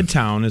one Yeah. in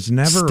Midtown is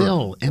never.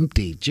 Still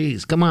empty.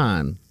 Jeez, come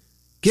on.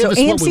 Give So us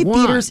what we AMC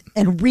want. theaters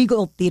and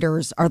Regal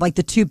theaters are like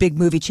the 2 big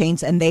movie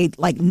chains, and they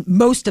like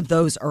most of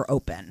those are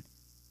open.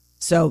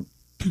 So,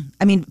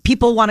 I mean,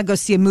 people want to go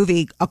see a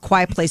movie. A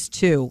Quiet Place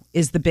 2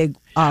 is the big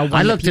one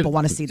that people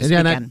want to see this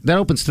yeah, weekend. that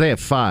opens today at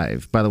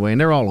 5, by the way, and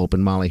they're all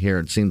open, Molly, here.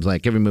 It seems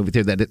like every movie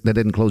theater that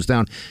didn't close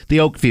down. The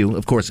Oakview,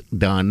 of course,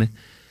 done,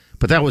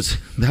 but that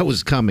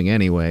was coming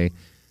anyway.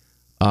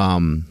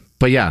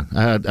 But yeah,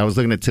 I was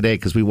looking at today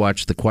because we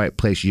watched The Quiet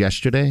Place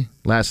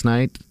last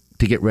night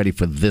to get ready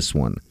for this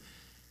one.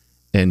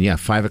 And yeah,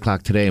 5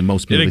 o'clock today in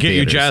most Did movie it get you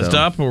theaters, jazzed so-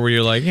 up, or were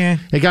you like, eh?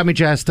 It got me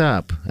jazzed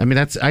up. I mean,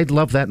 I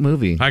love that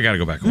movie. I got to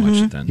go back and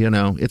watch it then. You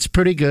know, it's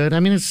pretty good. I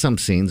mean, it's some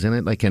scenes in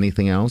it like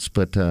anything else,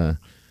 but So that's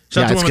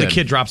yeah, the it's one where the good.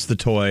 kid drops the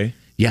toy.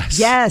 Yes.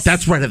 Yes.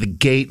 That's right at the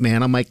gate,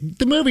 man. I'm like,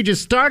 the movie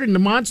just started and the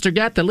monster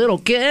got the little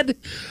kid.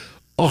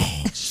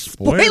 Oh,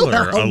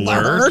 Spoiler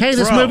alert. hey,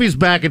 this Bro. movie's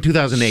back in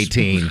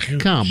 2018.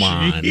 Come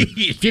on. If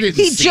you didn't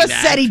He see just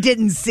that. said he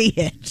didn't see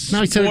it.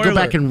 No, he said to go Spoiler.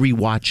 back and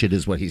rewatch it,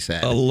 is what he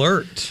said.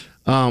 Alert.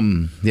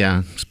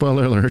 Yeah,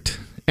 spoiler alert.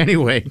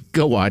 Anyway,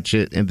 go watch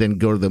it and then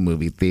go to the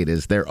movie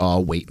theaters. They're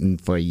all waiting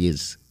for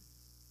yous.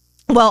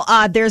 Well,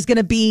 there's going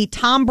to be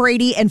Tom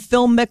Brady and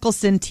Phil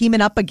Mickelson teaming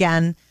up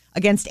again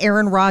against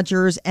Aaron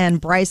Rodgers and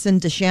Bryson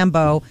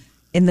DeChambeau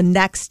in the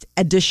next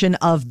edition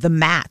of The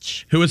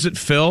Match. Who is it?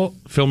 Phil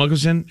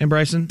Mickelson and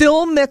Bryson?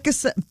 Phil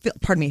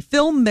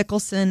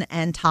Mickelson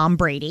and Tom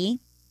Brady,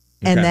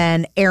 and Okay.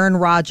 then Aaron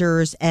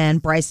Rodgers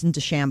and Bryson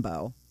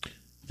DeChambeau.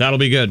 That'll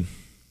be good.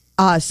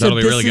 So That'll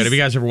be this really good. is- Have you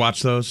guys ever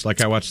watched those?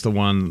 Like I watched the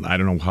one, I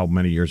don't know how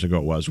many years ago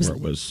it was, where it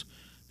was,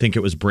 I think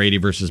it was Brady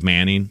versus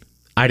Manning.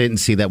 I didn't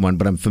see that one,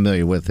 but I'm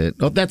familiar with it.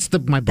 Oh, that's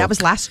my book. That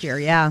was last year,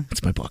 yeah.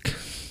 That's my book.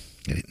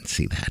 I didn't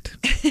see that.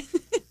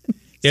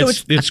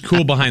 It's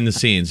cool behind the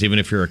scenes, even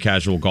if you're a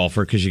casual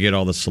golfer, because you get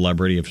all the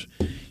celebrity of.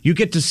 You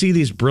get to see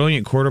these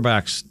brilliant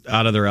quarterbacks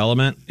out of their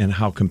element and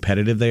how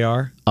competitive they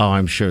are. Oh,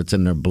 I'm sure it's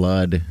in their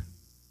blood.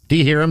 Do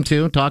you hear them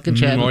too? Talking,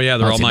 chatting? Oh yeah,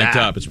 they're I'll all see mic'd that.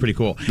 up. It's pretty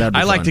cool. That'd be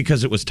I liked fun. it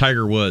because it was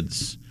Tiger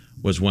Woods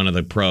was one of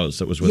the pros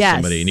that was with Yes.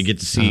 somebody, and you get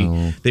to see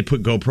Oh. they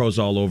put GoPros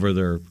all over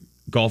their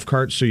golf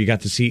carts, so you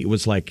got to see it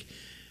was like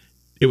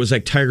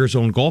Tiger's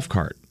own golf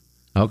cart.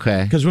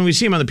 Okay. Because when we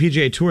see him on the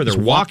PGA Tour, they're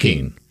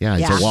walking. Yeah,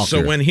 he's Yeah. a walker.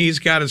 So when he's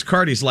got his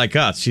cart, he's like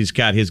us. He's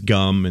got his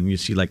gum, and you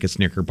see like a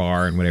Snicker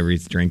bar and whatever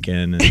he's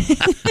drinking, and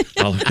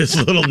all of his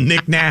little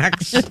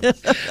knickknacks.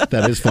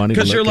 that is funny.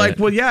 Because to you're look like, at.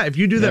 well, yeah, if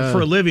you do that Yeah.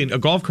 for a living, a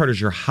golf cart is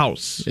your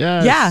house.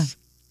 Yes. Yeah.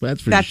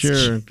 That's for That's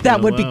sure. that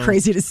Oh, would be wow.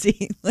 crazy to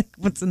see, like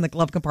what's in the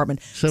glove compartment.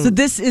 So- So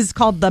this is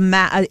called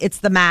it's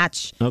the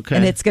match, Okay.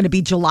 and it's going to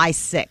be July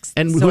 6th.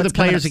 And So who are the it's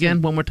coming players up soon.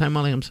 again? One more time,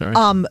 Molly. I'm sorry.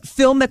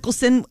 Phil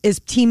Mickelson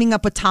is teaming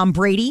up with Tom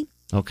Brady.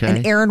 Okay.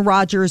 And Aaron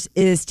Rodgers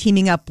is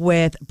teaming up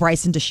with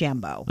Bryson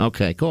DeChambeau.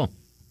 Okay, cool.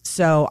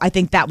 So I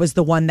think that was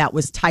the one that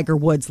was Tiger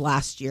Woods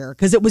last year,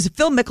 because it was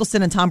Phil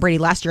Mickelson and Tom Brady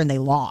last year, and they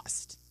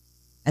lost.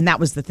 And that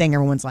was the thing.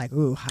 Everyone's like,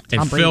 "Ooh,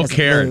 Tom And Brady Phil doesn't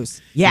cared.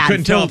 lose." Yeah, you couldn't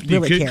and tell. Phil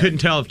really cared. Couldn't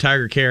tell if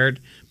Tiger cared,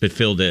 but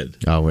Phil did.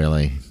 Oh,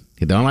 really?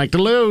 You don't like to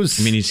lose.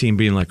 I mean, you see him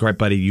being like, "All right,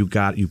 buddy, you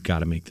got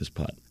to make this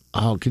putt."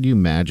 oh, could you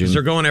imagine? Because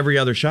they're going every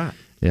other shot.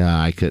 Yeah,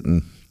 I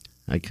couldn't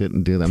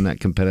do that. I'm not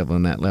competitive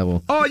on that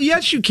level. Oh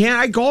yes, you can.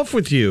 I golf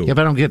with you. Yeah,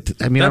 but I don't get.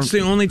 I mean, That's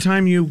the only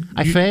time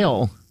I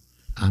fail.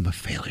 I'm a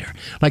failure.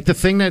 Like the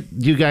thing that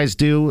you guys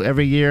do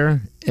every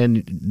year,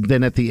 and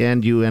then at the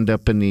end you end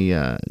up in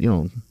the,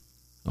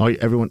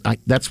 everyone.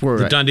 That's where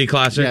The Dundee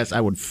Classic? Yes, I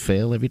would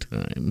fail every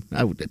time.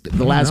 I would.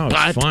 The last No,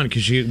 putt. it's fun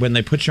because when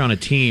they put you on a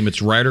team,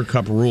 it's Ryder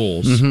Cup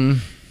rules,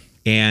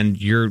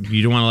 and you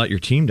don't want to let your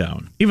team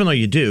down. Even though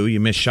you do, you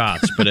miss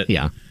shots. But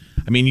Yeah.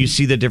 I mean, you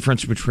see the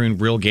difference between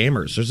real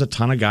gamers. There's a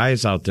ton of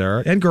guys out there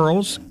and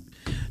girls.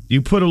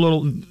 You put a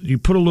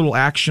little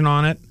action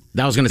on it.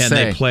 I was going to and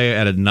say they play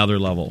at another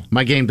level.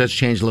 my game does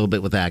change a little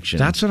bit with action.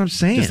 That's what I'm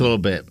saying. Just a little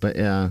bit, but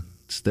yeah,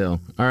 still.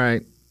 All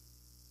right.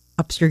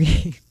 Ups your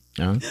game.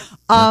 Yeah.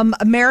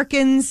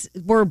 Americans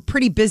were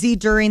pretty busy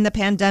during the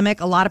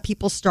pandemic. A lot of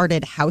people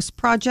started house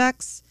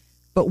projects,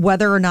 but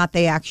whether or not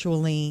they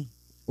actually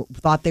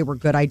thought they were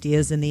good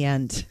ideas in the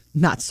end,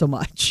 not so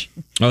much.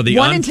 Oh, the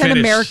 1 in 10 unfinished-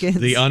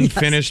 Americans. The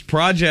unfinished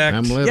project.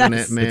 I'm living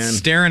Yes. it, man. It's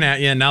staring at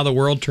you. And now the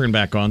world turned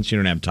back on, so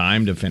you don't have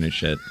time to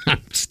finish it.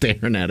 I'm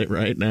staring at it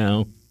right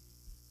now.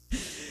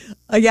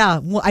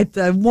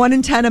 1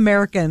 in 10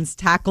 Americans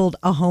tackled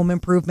a home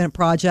improvement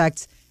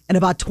project, and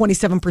about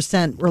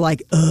 27% were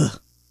like, ugh,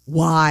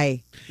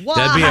 why? Why?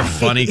 That'd be a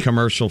funny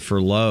commercial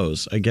for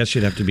Lowe's. I guess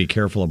you'd have to be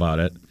careful about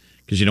it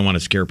Because you don't want to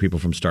scare people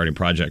from starting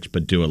projects,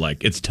 but do it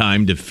like, it's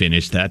time to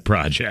finish that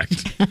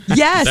project.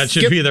 Yes. That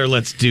should be their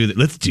let's do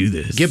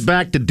this. Get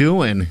back to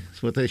doing.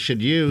 That's what they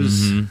should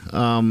use.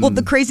 Well,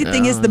 the crazy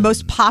thing is the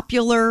most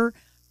popular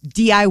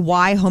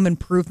DIY home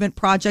improvement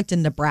project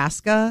in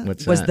Nebraska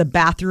was the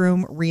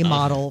bathroom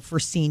remodel for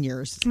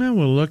seniors. Oh,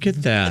 well, look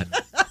at that.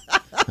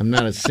 I'm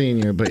not a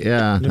senior, but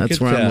yeah, Look that's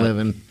at where that. I'm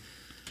living.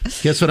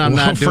 Guess what I'm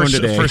not doing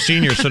today? For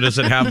seniors, so does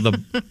it have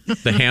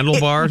the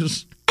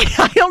handlebars?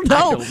 I don't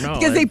know. know.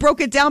 Because they broke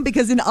it down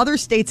because in other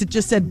states it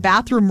just said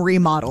bathroom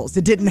remodels.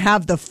 It didn't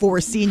have the for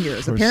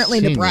seniors. Apparently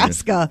in seniors.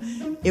 Nebraska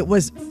it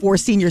was for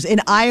seniors.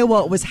 In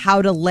Iowa it was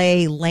how to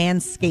lay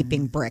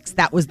landscaping bricks.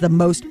 That was the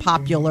most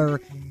popular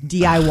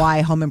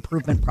DIY home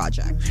improvement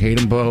project. Hate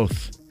them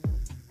both.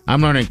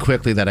 I'm learning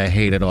quickly that I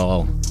hate it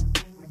all.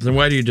 Then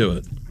why do you do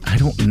it? I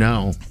don't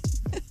know.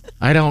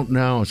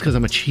 It's because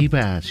I'm a cheap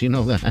ass. You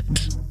know that.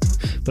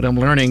 But I'm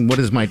learning what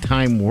is my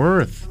time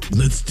worth.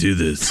 Let's do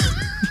this.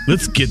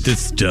 Let's get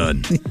this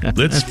done.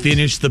 Let's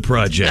finish the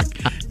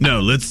project. No,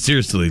 let's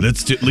do.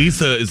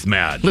 Lisa is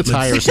mad. Let's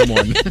hire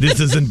someone. This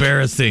is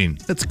embarrassing.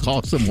 Let's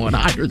call someone.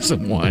 Hire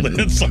someone.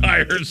 Let's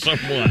hire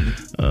someone.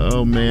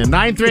 Oh, man.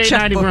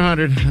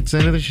 938-9400. That's the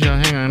end of the show.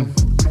 Hang on.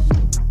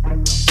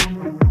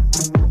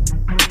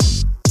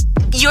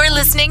 You're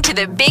listening to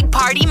the Big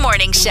Party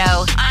Morning Show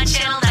on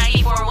Channel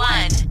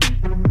 94.1.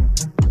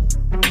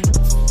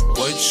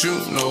 What you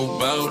know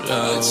about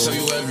us? I'll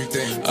tell you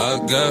everything. I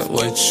got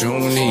what you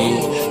need.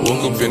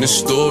 Woke up in the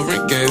store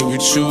and get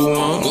what you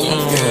want.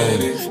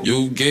 Get it.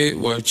 You get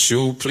what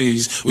you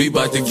please. We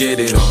bout to get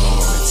it on.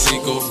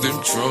 Take off them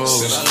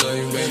drawers.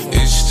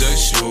 It's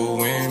just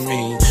you and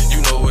me.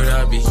 You know what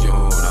I be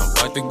on. I'm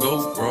about to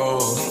go raw.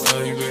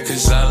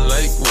 Cause I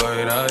like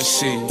what I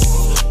see.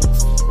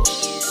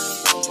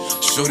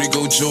 Shorty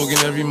go jogging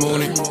every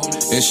morning,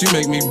 and she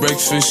make me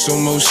breakfast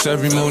almost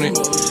every morning.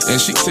 And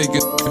she take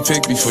a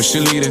pic before she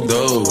leave the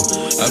door.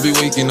 I be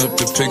waking up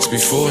the pics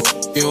before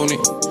on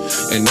it.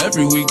 And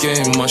every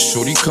weekend my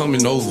shorty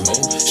coming over.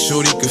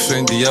 Shorty can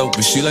Fendi out,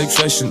 but she like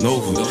Fashion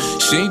Nova.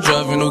 She ain't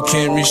driving no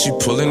Camry, she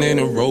pulling in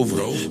a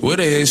Rover. With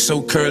her hair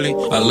so curly,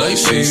 I like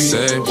she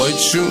said,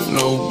 what you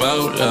know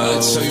about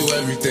us? I'll tell you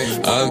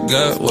everything. I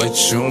got what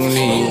you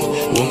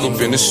need. Woke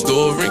up in the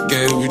store and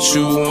get what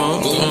you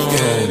want.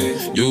 Get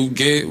it. You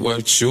get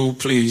what you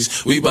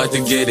please. We bout to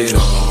get it on.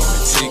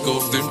 Take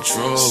off them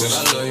drawers.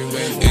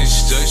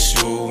 It's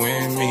just you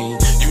and me.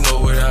 You know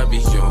what I be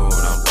on.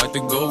 I'm about to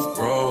go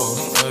raw.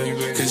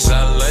 Cause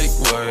I like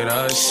what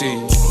I see.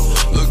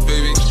 Look,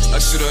 baby, I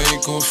said I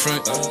ain't gon'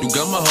 front. You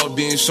got my heart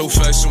beating so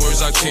fast, some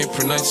words I can't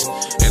pronounce.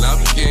 And I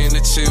be getting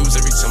the chills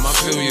every time I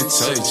feel your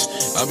touch.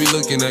 I be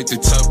looking at the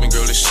top, and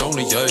girl, it's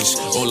only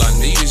ice. All I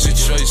need is your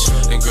choice.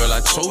 And girl,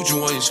 I told you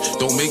once,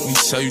 don't make me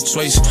tell you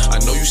twice. I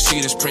know you see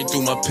this print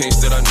through my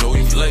pants that I know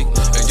you like.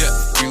 And yeah,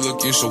 you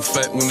looking so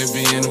fat when it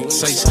be in them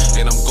tights.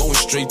 And I'm going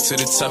straight to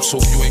the top,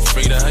 so hope you ain't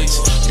afraid of heights.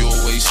 You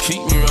always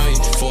keep me right,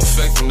 for a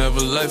fact you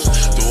never left.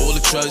 Through all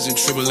the trials and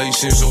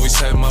tribulations, always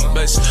had my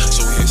best.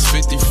 So here's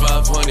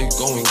 5,500,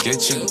 go and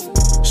get you.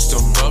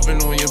 Still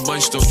rubbing on your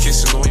butt, still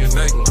kissing on your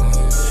neck.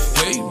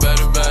 Hate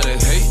better,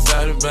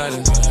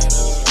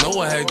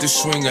 know I had to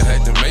swing, I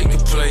had to make a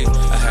play.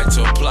 I had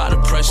to apply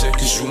the pressure,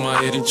 cause you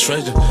my hidden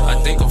treasure. I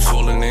think I'm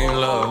falling in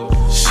love.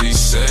 She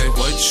said,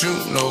 what you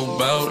know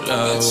about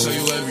us? I'll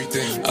tell you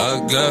everything.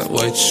 I got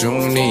what you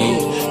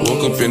need.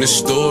 Woke up in the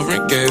store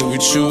and get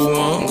what you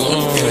want.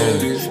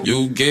 Get it.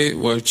 You get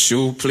what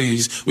you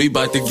please. We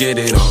bout to get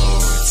it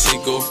on.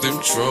 Take off them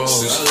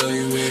drawers.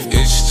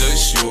 It's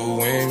just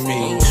you and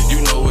me.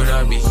 You know what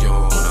I be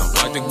on. I'm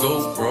about to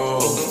go raw.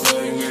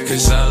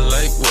 Cause I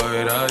like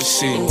what I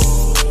see.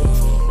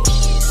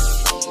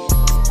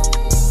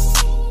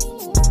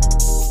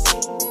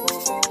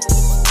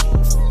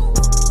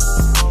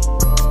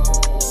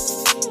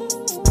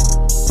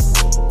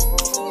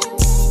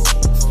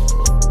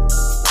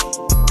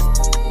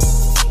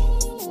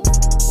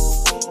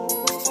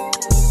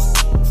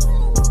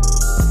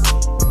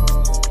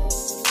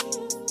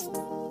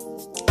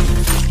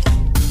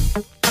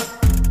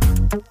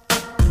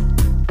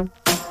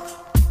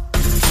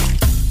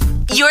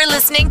 You're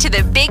listening to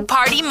the Big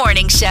Party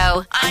Morning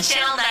Show on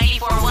Channel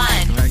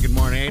 94.1. All right, good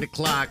morning. 8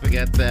 o'clock. We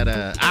got that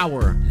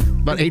hour,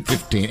 about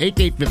 8:15.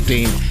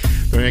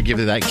 8:15. We're going to give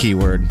you that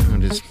keyword. I'll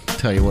just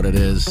tell you what it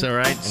is. All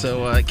right?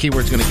 So,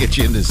 keyword's going to get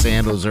you into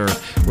sandals or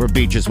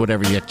beaches,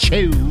 whatever you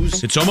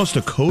choose. It's almost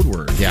a code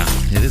word. Yeah,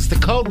 it is the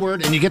code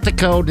word. And you get the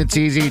code. It's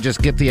easy. You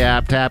just get the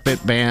app, tap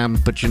it, bam,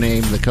 put your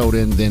name, the code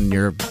in, then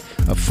you're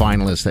a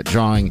finalist. That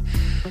drawing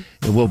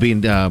it will be,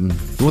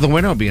 the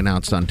winner will be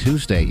announced on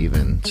Tuesday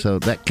even. So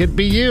that could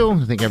be you.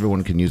 I think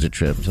everyone can use a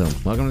trip. So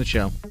welcome to the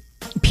show.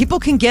 People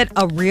can get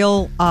a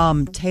real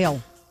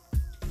tail.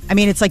 I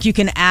mean, it's like you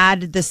can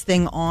add this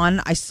thing on.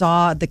 I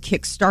saw the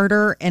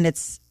Kickstarter, and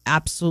it's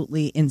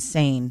absolutely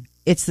insane.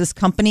 It's this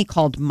company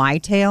called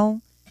MyTail,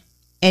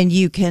 and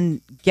you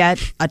can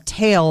get a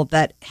tail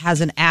that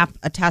has an app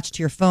attached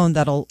to your phone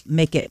that'll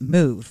make it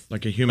move.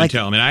 Like a human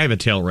tail. I mean, I have a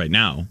tail right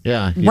now.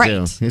 Yeah, you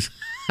Right. do.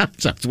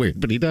 Sounds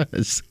weird, but he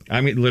does.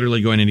 I'm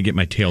literally going in to get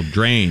my tail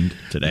drained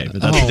today,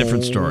 but that's a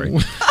different story.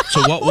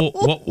 So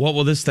what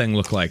will this thing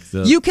look like?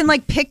 You can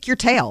like pick your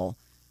tail.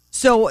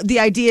 So the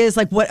idea is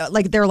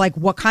they're like,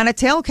 what kind of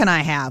tail can I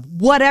have?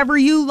 Whatever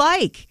you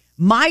like.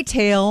 My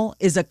tail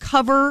is a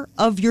cover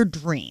of your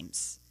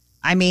dreams.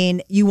 I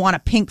mean, you want a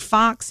pink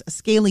fox, a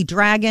scaly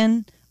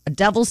dragon, a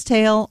devil's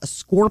tail, a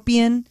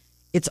scorpion.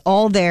 It's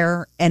all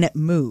there and it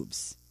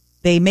moves.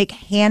 They make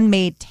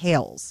handmade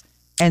tails.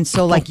 And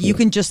so like you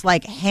can just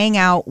like hang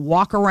out,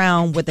 walk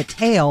around with a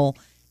tail,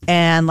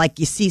 and like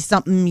you see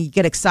something, you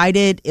get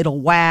excited, it'll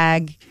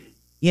wag.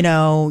 You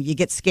know, you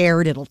get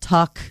scared, it'll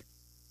tuck.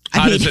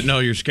 How does it know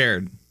you're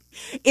scared?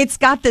 It's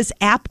got this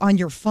app on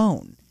your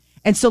phone.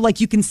 And so like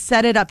you can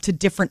set it up to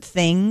different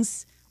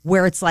things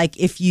where it's like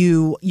if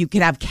you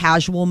can have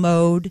casual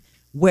mode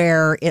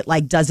where it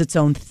like does its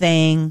own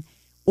thing,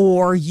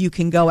 or you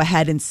can go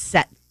ahead and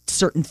set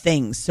certain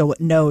things so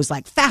it knows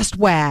like fast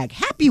wag,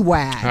 happy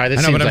wag. All right,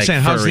 I know, but I'm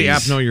saying, how does the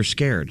app know you're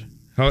scared?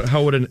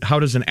 How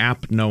does an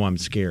app know I'm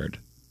scared?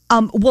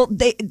 Well,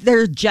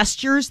 there are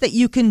gestures that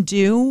you can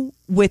do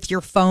with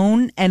your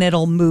phone and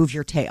it'll move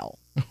your tail.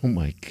 Oh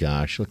my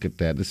gosh, look at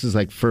that. This is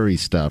like furry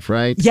stuff,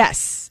 right?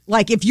 Yes.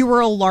 Like if you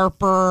were a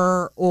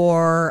LARPer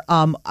or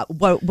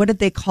what did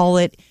they call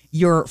it?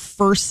 Your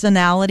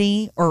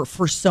personality or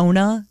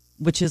fursona,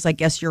 which is, I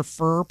guess, your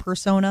fur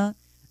persona.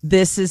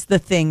 This is the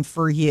thing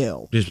for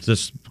you.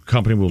 This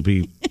company will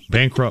be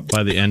bankrupt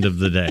by the end of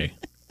the day.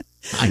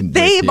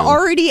 They've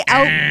already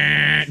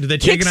out. Did they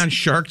take it on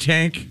Shark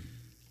Tank?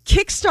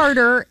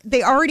 Kickstarter,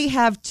 they already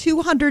have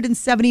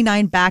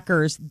 279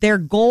 backers. Their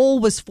goal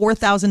was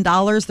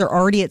 $4,000. They're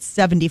already at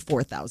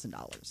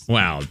 $74,000.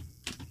 Wow.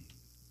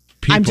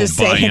 People I'm just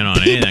buy saying, in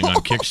on anything on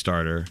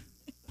Kickstarter.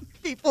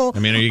 People I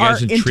mean, are you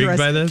guys intrigued interested.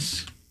 by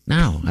this?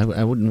 No,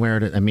 I wouldn't wear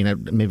it. I mean,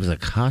 maybe it's a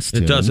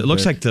costume. It does. It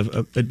looks but-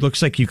 like it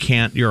looks like you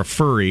can't. You're a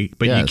furry,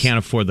 but you Yes. can't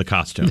afford the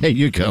costume. There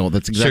you go.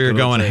 That's exactly. So you're what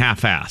going I'm saying.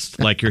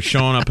 half-assed. Like you're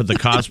showing up at the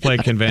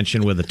cosplay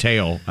convention with a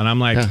tail, and I'm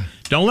like,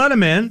 don't let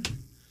him in.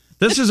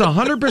 This is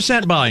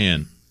 100%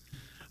 buy-in.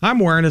 I'm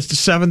wearing this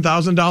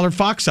 $7,000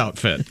 Fox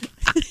outfit.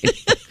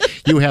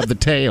 You have the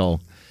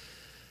tail.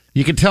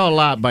 You can tell a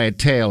lot by a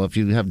tail if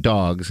you have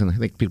dogs, and I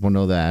think people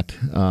know that.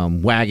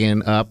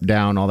 Wagging up,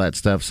 down, all that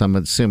stuff. So I'm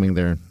assuming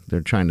they're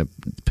trying to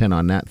pin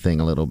on that thing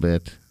a little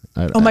bit.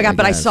 Oh my God,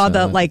 but I guess, saw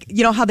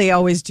you know how they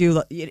always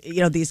do,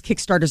 these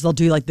Kickstarters, they'll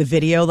do like the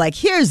video, like,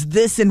 here's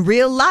this in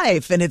real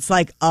life. And it's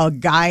like a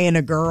guy and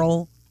a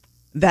girl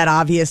that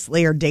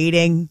obviously are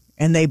dating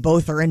and they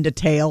both are into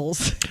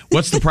tails.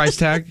 What's the price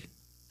tag?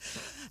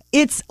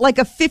 It's like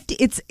a $50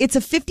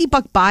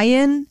 $50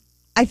 buy-in,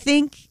 I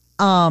think.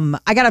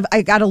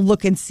 I gotta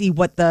look and see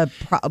what the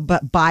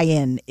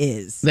buy-in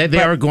is. They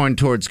are going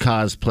towards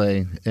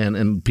cosplay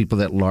and people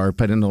that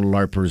LARP. I didn't know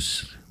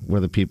LARPers were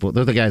the people.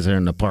 They're the guys that are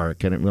in the park.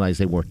 I didn't realize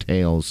they wore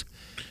tails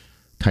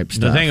type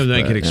stuff. The thing that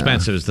make but, it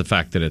expensive is the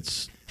fact that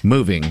it's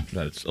moving.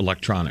 that it's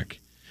electronic.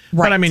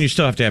 Right. But I mean, you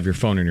still have to have your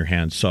phone in your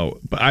hand. So,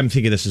 but I'm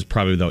thinking this is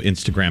probably though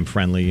Instagram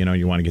friendly. You know,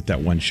 you want to get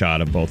that one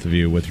shot of both of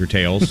you with your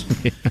tails.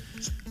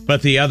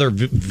 But the other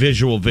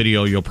visual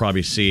video you'll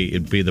probably see,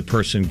 it'd be the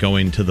person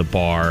going to the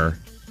bar,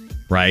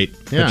 right?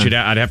 Yeah. But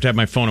I'd have to have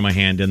my phone in my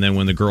hand, and then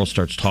when the girl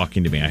starts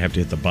talking to me, I have to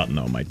hit the button,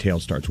 though. My tail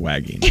starts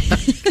wagging.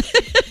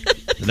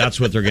 That's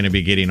what they're going to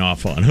be getting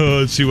off on.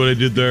 Oh, see what I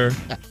did there?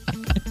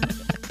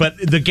 But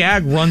the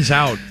gag runs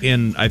out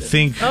in, I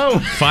think,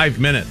 5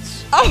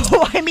 minutes.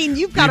 Oh, I mean,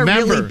 you've got to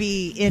Remember- really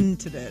be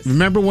into this.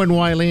 Remember when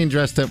Wileen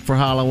dressed up for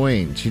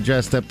Halloween? She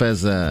dressed up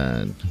as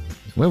a,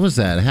 what was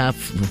that?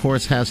 Half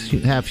horse,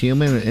 half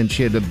human, and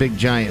she had a big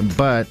giant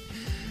butt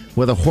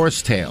with a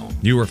horse tail.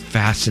 You were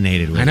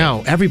fascinated with I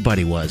know.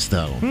 Everybody was,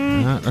 though.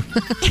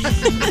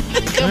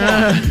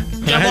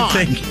 I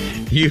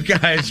think you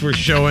guys were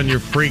showing your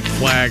freak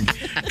flag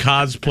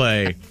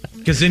cosplay.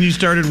 Because then you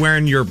started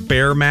wearing your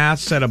bear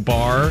masks at a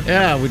bar.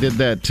 Yeah, we did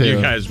that, too.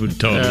 You guys would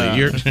totally. Yeah.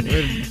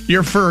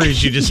 You're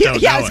furries. You just don't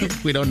Yes. know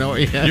it. We don't know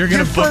it yet. You're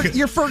going to book it.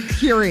 You're for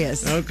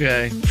curious.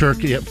 Okay. For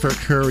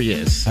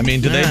curious. I mean,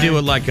 do they do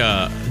it like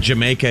a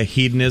Jamaica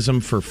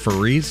hedonism for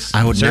furries?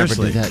 I would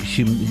Seriously. never do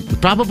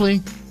that.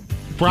 Probably.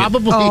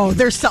 Oh,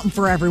 there's something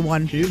for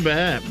everyone. You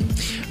bet.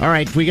 All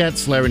right, we got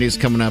celebrities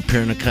coming up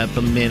here in a couple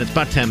of minutes.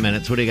 About 10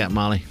 minutes. What do you got,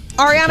 Molly?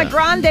 Ariana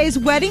Grande's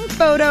wedding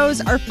photos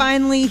are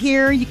finally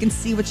here. You can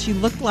see what she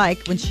looked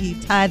like when she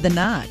tied the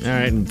knot. All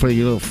right, and for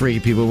you little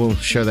freaky people, we'll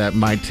share that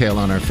My Tale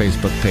on our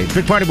Facebook page.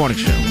 Big Party Morning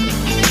Show.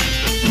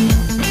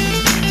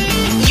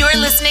 You're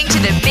listening to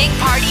the Big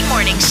Party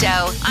Morning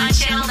Show on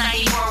Channel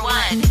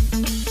 94.1.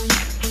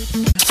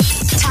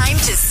 Time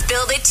to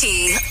spill the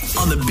tea.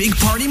 On the Big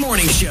Party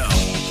Morning Show.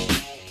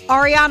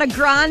 Ariana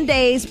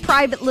Grande's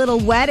private little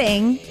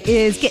wedding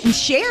is getting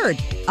shared.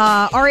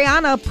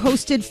 Ariana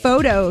posted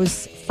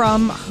photos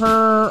from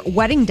her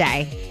wedding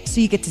day.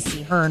 so you get to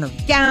see her in her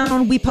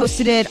gown. We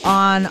posted it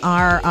on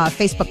our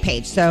Facebook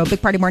page. So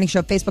Big Party Morning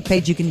Show Facebook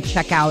page. You can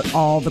check out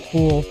all the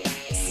cool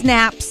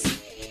snaps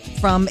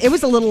from. It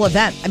was a little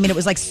event. I mean, it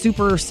was like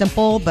super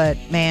simple, but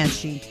man,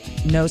 she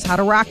knows how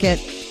to rock it.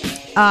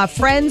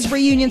 Friends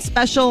reunion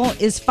special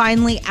is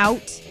finally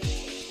out.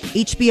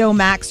 HBO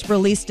Max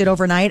released it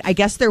overnight. I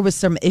guess there was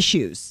some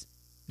issues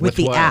with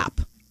the what?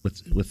 app.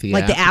 With the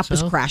like app the app was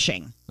itself?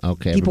 crashing.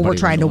 Okay. People were everybody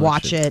trying to wanted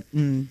watch it,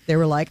 and they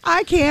were like,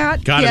 I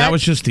can't. God, yet. that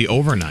was just the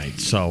overnight.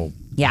 So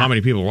Yeah. how many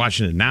people are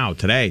watching it now,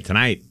 today,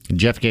 tonight?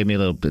 Jeff gave me a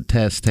little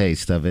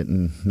taste of it,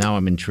 and now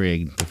I'm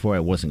intrigued. Before I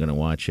wasn't going to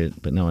watch it,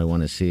 but now I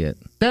want to see it.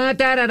 Da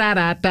da da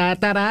da da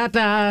da da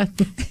da.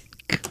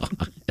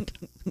 God.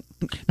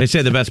 They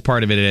say the best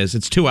part of it is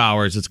it's 2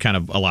 hours. It's kind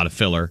of a lot of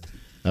filler.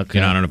 Okay.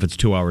 I don't know if it's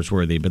 2 hours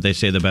worthy, but they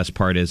say the best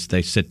part is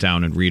they sit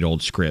down and read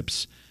old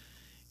scripts,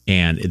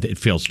 and it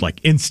feels like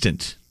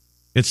instant.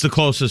 It's the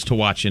closest to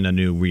watching a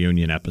new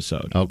reunion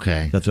episode.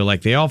 Okay. That they're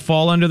like, they all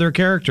fall under their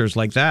characters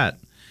like that.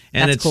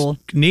 And That's it's cool.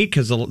 neat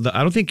because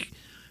I don't think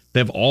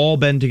they've all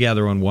been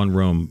together in one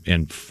room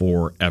in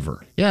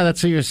forever. Yeah,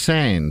 that's what you're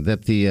saying.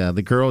 That the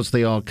girls,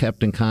 they all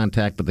kept in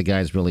contact, but the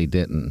guys really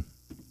didn't.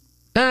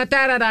 Da,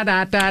 da, da, da,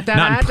 da, da, da,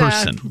 Not in da.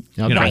 person.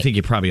 You know, I Right. think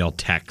you probably all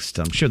text.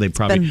 I'm sure they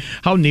probably.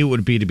 How neat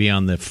would it be to be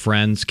on the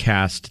Friends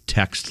cast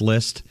text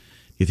list?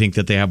 You think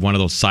that they have one of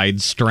those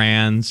side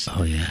strands?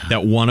 Oh, yeah.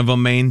 That one of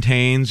them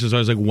maintains. There's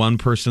always like one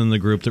person in the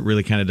group that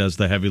really kind of does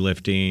the heavy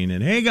lifting.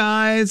 And hey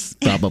guys,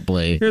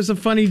 Probably. here's a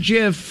funny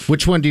GIF.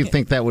 Which one do you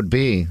think that would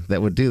be?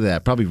 That would do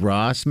that? Probably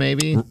Ross,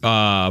 maybe.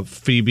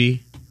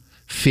 Phoebe.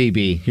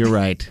 Phoebe. You're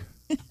right.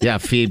 Yeah,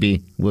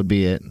 Phoebe would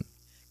be it.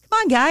 Come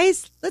on,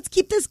 guys. Let's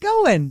keep this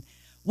going.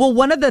 Well,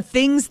 one of the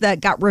things that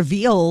got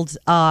revealed,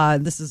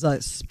 this is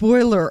a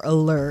spoiler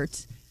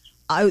alert,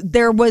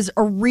 there was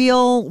a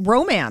real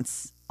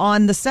romance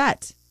on the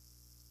set.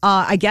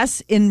 I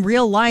guess in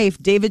real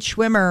life, David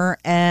Schwimmer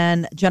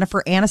and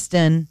Jennifer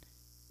Aniston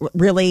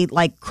really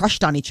like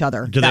crushed on each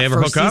other. Did that they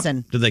ever first hook season.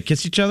 up? Did they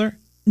kiss each other?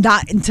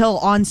 Not until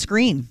on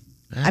screen.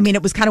 I mean,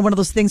 it was kind of one of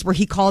those things where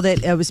he called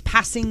it was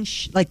passing,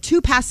 like two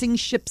passing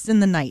ships in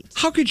the night.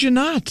 How could you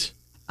not?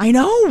 I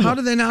know. How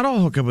did they not all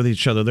hook up with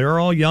each other? They're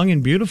all young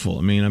and beautiful.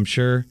 I mean, I'm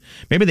sure.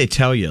 Maybe they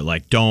tell you,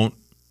 like, don't.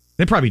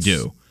 They probably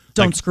do.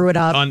 Don't Like, screw it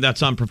up.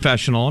 That's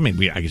unprofessional. I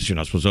mean, I guess you're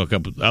not supposed to hook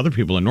up with other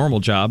people in normal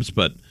jobs,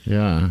 but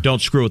Yeah.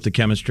 don't screw with the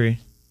chemistry.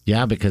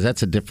 Yeah, because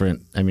that's a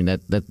different. I mean,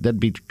 that'd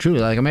be true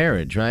like a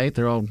marriage, right?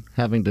 They're all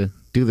having to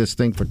do this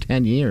thing for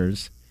 10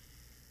 years.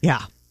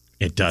 Yeah.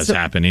 It does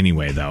happen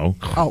anyway, though.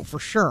 Oh, for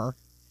sure.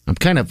 I'm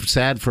kind of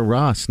sad for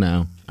Ross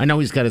now. I know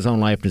he's got his own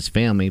life and his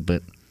family,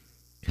 but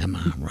come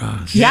on,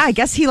 Ross. Yeah, I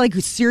guess he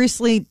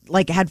seriously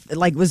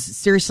was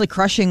seriously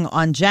crushing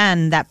on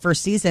Jen that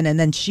first season, and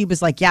then she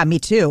was like, "Yeah, me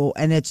too."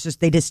 And it's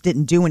just they just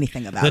didn't do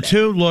anything about it.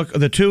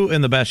 The two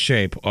in the best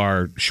shape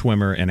are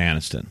Schwimmer and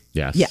Aniston.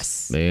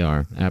 Yes, they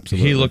are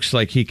absolutely. He looks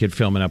like he could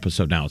film an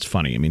episode now. It's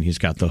funny. I mean, he's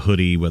got the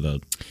hoodie with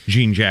a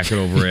jean jacket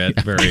over it,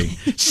 very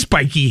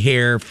spiky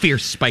hair,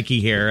 fierce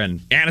spiky hair, and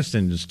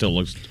Aniston just still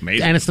looks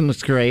amazing. Aniston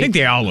looks great. I think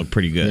they all look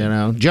pretty good. You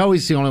know,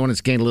 Joey's the only one that's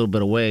gained a little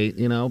bit of weight.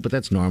 But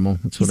that's normal.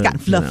 That's He's gotten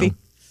fluffy.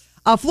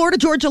 Florida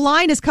Georgia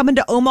Line is coming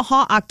to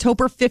Omaha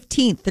October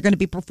 15th. They're going to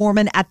be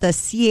performing at the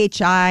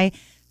CHI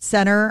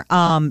Center.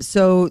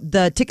 So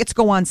the tickets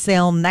go on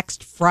sale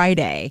next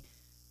Friday.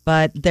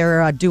 But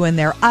they're doing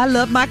their I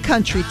Love My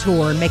Country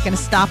tour and making a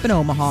stop in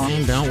Omaha.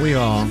 And don't we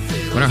all?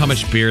 Wonder how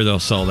much beer they'll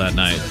sell that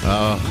night.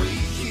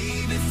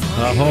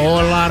 A whole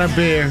lot of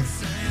beer.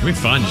 It'll be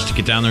fun just to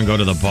get down there and go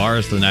to the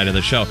bars the night of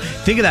the show.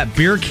 Think of that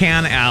Beer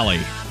Can Alley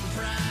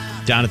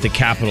down at the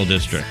Capitol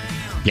District.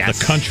 Yes.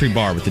 The country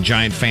bar with the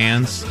giant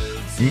fans.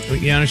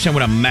 You understand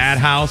what a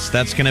madhouse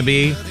that's going to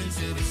be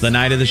the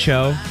night of the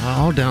show?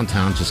 Oh,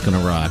 downtown's just going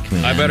to rock,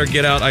 man. I better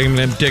get out. I'm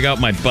going to dig out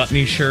my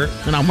Buttney shirt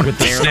And I'm gonna with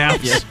the wear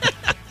it. snaps.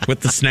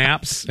 With the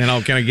snaps. And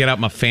I'm going to get out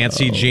my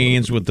fancy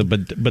jeans with the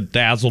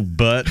bedazzled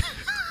butt.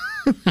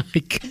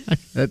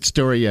 That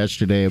story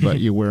yesterday about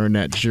you wearing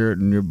that shirt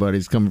and your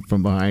buddies coming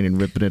from behind and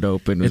ripping it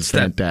open was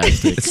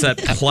fantastic. It's that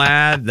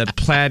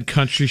plaid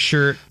country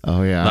shirt.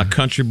 Oh, yeah. That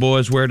country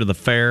boys wear to the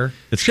fair.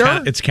 It's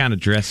Sure. it's kind of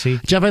dressy.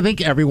 Jeff, I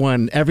think every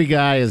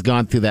guy has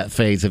gone through that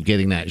phase of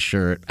getting that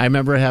shirt. I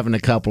remember having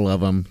a couple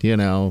of them,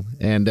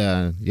 and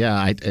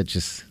it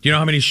just, Do you know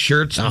how many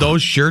shirts,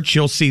 those shirts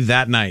you'll see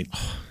that night?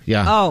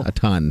 Oh. a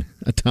ton.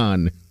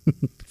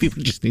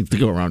 People just need to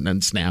go around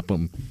and snap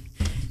them.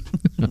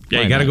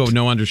 Yeah, you got to go with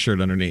no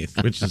undershirt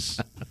underneath, which is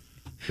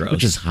gross.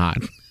 Which is hot.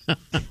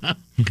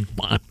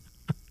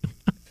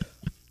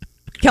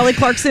 Kelly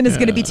Clarkson is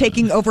going to be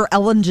taking over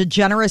Ellen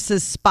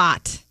DeGeneres'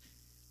 spot.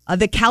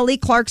 The Kelly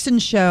Clarkson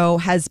Show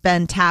has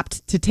been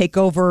tapped to take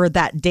over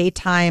that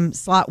daytime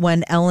slot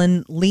when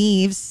Ellen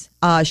leaves.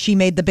 She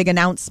made the big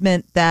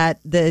announcement that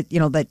that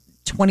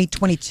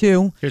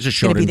 2022. Here's a is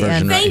shortened gonna be the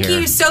version end. right Thank here.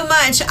 you so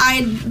much.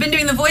 I'd been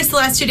doing The Voice the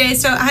last 2 days,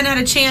 so I hadn't had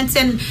a chance,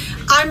 and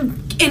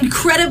I'm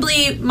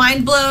incredibly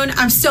mind blown.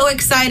 I'm so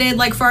excited,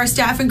 like for our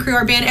staff and crew,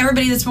 our band,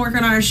 everybody that's been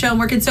working on our show and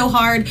working so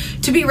hard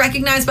to be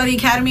recognized by the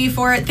Academy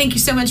for it. Thank you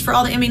so much for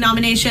all the Emmy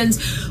nominations.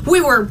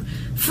 We were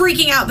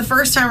freaking out the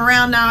first time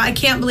around. Now I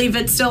can't believe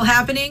it's still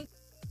happening.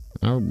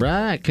 All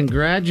right,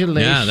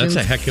 congratulations. Yeah, that's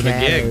a heck of a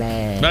gig.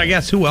 But I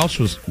guess who else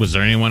was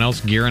there anyone else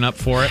gearing up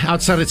for it?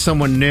 Outside of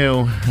someone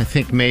new, I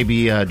think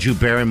maybe Drew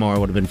Barrymore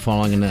would have been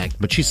falling in that,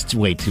 but she's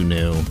way too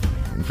new.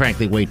 And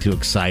frankly, way too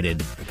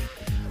excited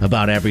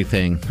about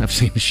everything. I've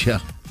seen the show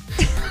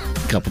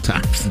a couple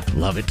times.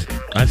 Love it.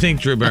 I think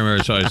Drew Barrymore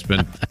has always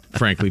been,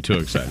 frankly, too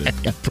excited.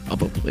 Yeah,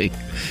 probably.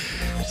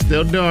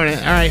 Still doing it.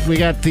 All right, we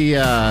got the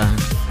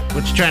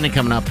what's trending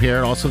coming up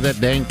here. Also,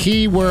 that dang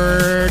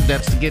keyword.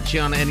 That's to get you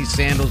on any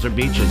sandals or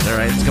beaches. All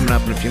right, it's coming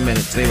up in a few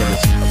minutes. Stay with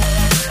us.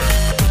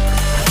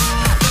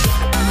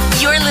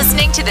 You're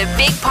listening to the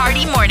Big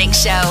Party Morning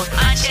Show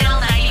on Channel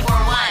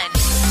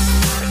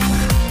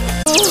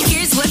 94.1.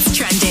 Here's what's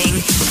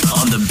trending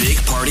on the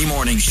Big Party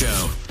Morning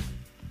Show.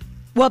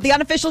 Well, the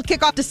unofficial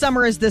kickoff to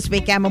summer is this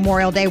weekend,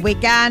 Memorial Day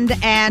weekend,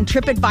 and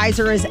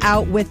TripAdvisor is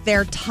out with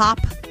their top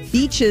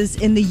beaches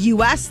in the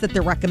U.S. that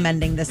they're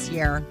recommending this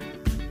year.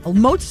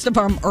 Most of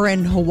them are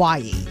in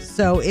Hawaii.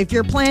 So if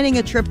you're planning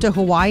a trip to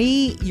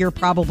Hawaii, you're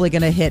probably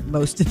going to hit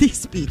most of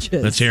these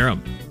beaches. Let's hear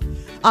them.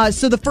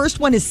 So the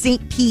first one is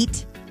St.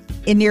 Pete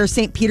near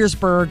St.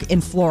 Petersburg in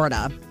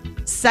Florida.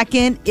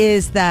 Second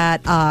is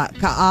that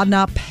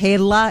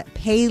Ka'anapele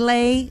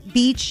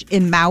Beach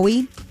in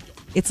Maui.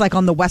 It's like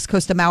on the west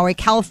coast of Maui.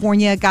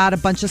 California got a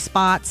bunch of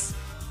spots.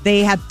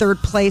 They had third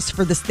place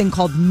for this thing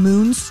called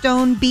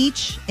Moonstone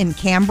Beach in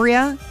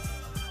Cambria,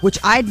 which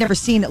I'd never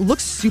seen. It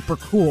looks super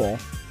cool.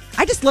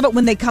 I just love it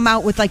when they come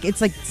out with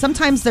it's like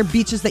sometimes they're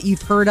beaches that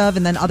you've heard of,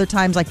 and then other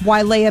times like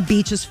Wailea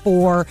Beach is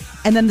 4,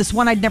 and then this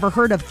one I'd never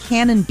heard of,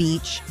 Cannon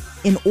Beach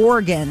in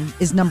Oregon,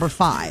 is number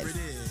 5.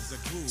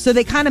 So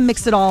they kind of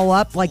mix it all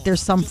up. Like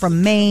there's some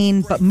from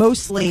Maine, but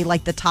mostly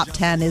like the top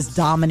 10 is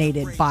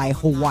dominated by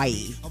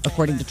Hawaii,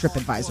 according to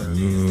TripAdvisor.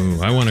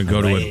 Ooh, I want to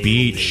go to a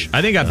beach.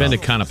 I think I've been to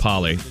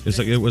Kaanapali.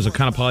 It was a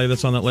Kaanapali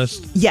that's on that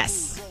list?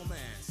 Yes.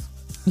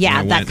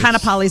 Yeah, that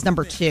Kaanapali is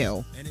number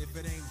 2.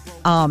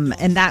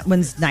 And that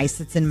one's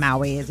nice. It's in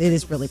Maui. It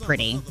is really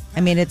pretty.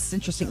 I mean, it's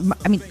interesting.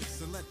 I mean,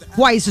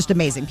 Hawaii is just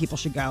amazing. People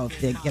should go if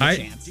they get a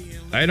chance.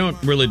 I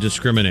don't really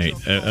discriminate.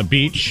 A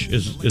beach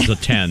is a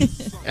 10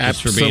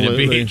 just for being a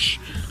beach.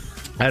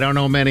 I don't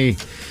know many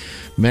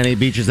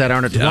beaches that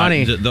aren't a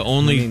 20. The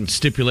only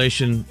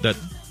stipulation that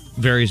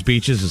varies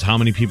beaches is how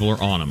many people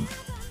are on them.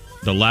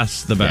 The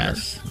less, the better.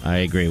 Yes, I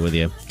agree with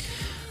you.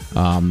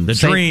 The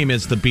dream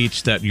is the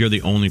beach that you're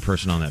the only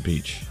person on that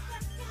beach.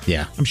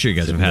 Yeah. I'm sure you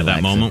guys have had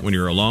that moment when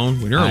you're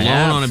alone. When you're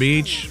alone on a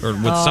beach or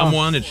with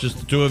someone, it's just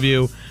the two of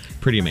you.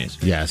 Pretty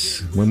amazing.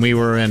 Yes. When we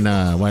were in,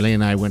 Wiley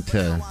and I went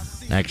to,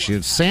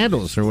 actually,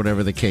 Sandals or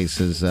whatever the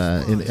case is.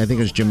 I think it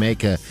was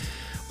Jamaica.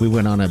 We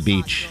went on a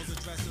beach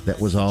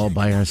that was all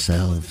by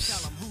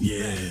ourselves.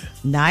 Yeah.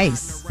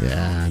 Nice.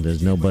 Yeah,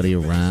 there's nobody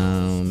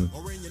around.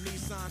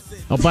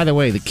 Oh, by the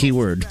way, the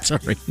keyword,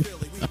 sorry.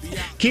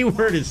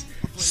 Keyword is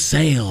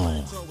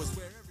sail.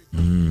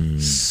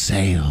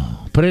 Sail.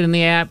 Put it in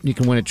the app, you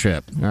can win a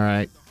trip. All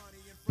right.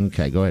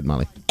 Okay, go ahead,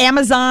 Molly.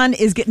 Amazon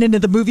is getting into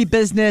the movie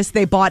business.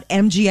 They bought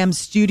MGM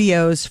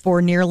Studios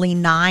for nearly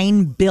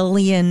 $9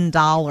 billion.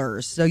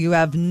 So you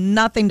have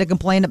nothing to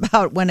complain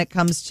about when it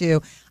comes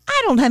to,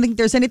 I don't think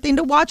there's anything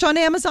to watch on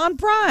Amazon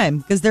Prime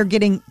because they're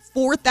getting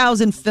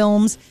 4,000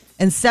 films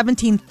and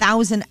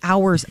 17,000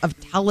 hours of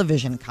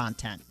television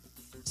content.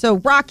 So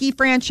Rocky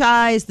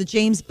franchise, the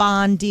James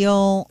Bond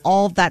deal,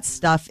 all of that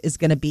stuff is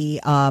going to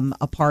be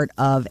a part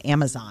of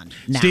Amazon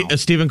now.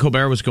 Stephen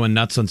Colbert was going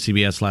nuts on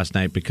CBS last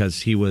night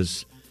because he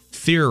was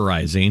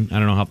theorizing, I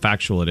don't know how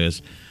factual it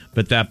is,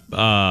 but that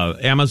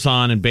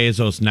Amazon and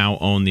Bezos now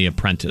own The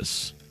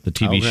Apprentice, the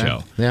TV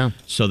show. Yeah.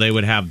 So they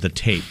would have the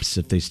tapes,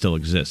 if they still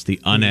exist,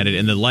 the unedited.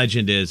 And the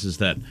legend is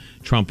that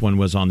Trump, when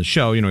was on the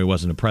show, he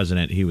wasn't a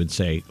president, he would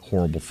say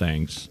horrible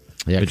things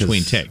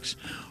between takes.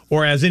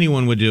 Or as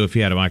anyone would do if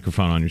you had a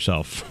microphone on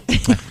yourself.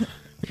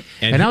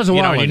 and that was a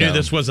while ago. You knew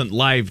this wasn't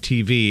live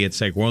TV. It's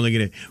like, we're only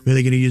gonna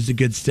use the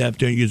good stuff.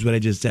 Don't use what I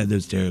just said. That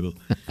was terrible.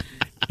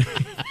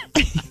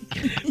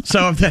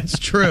 So if that's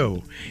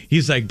true,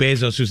 he's like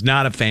Bezos, who's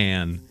not a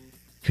fan,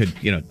 could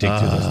dig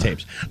through those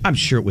tapes. I'm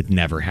sure it would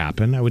never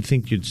happen. I would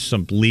think you'd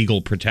some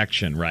legal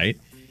protection, right?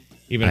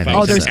 Even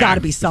if there's got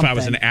to be something. If I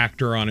was an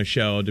actor on a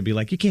show, to be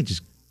like, you can't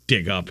just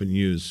dig up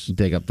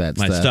that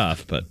my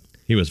stuff. But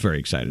he was very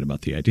excited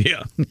about the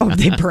idea.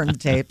 They burned the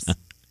tapes.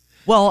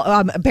 Well,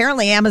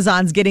 apparently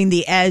Amazon's getting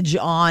the edge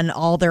on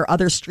all their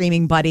other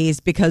streaming buddies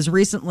because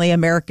recently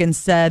Americans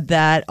said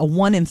that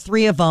 1 in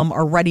 3 of them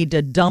are ready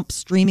to dump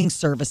streaming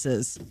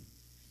services.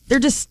 They're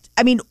just,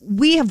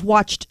 we have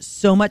watched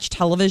so much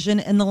television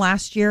in the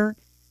last year.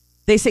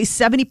 They say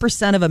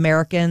 70% of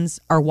Americans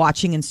are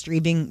watching and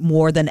streaming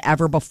more than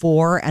ever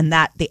before, and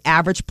that the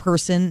average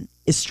person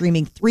is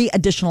streaming 3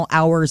 additional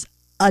hours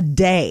a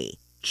day.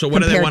 So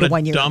what do they compared want to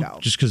 1 to year dump? ago.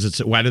 Just because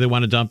why do they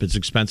want to dump? It's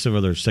expensive, or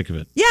they're sick of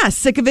it. Yeah,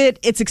 sick of it.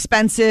 It's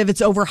expensive. It's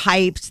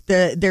overhyped.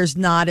 There's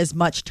not as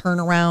much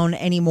turnaround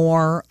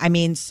anymore. I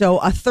mean, so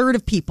a third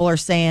of people are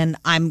saying,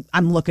 I'm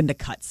looking to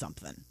cut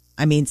something.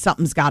 I mean,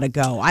 something's got to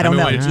go. I don't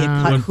know. Do you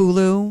cut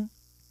Hulu?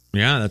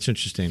 Yeah, that's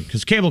interesting.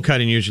 Because cable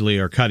cutting usually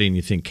are cutting,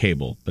 you think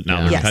cable, but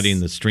now they're Yes. cutting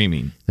the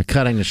streaming. They're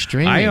cutting the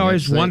streaming. I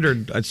always It's like-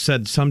 wondered, I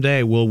said,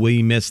 someday will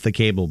we miss the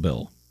cable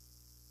bill?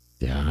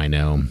 Yeah, I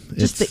know.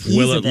 Just the ease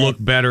Will of it look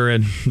better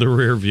in the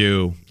rear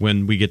view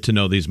when we get to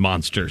know these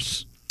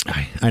monsters?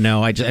 I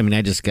know. I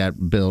just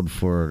got billed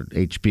for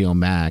HBO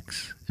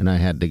Max, and I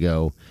had to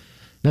go.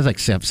 It was like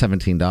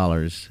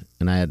 $17,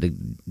 and I had to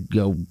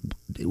go.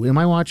 Am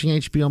I watching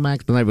HBO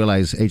Max? But then I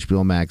realized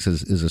HBO Max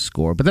is a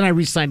score. But then I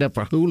re-signed up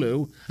for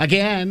Hulu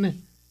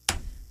again.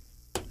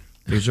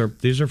 These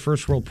are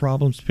first world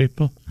problems,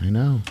 people. I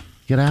know.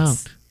 Get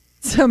out.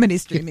 So many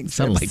streaming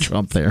Sound like services.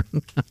 Trump there.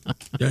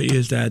 Don't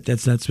use that.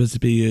 That's not supposed to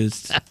be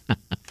used.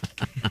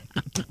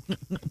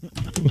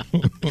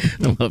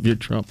 I love your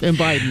Trump and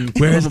Biden.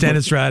 Where's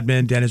Dennis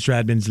Rodman? Dennis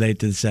Rodman's late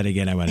to the set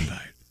again. I want to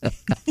buy it.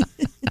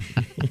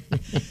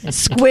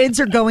 Squids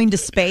are going to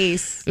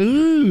space.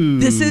 Ooh.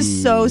 This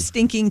is so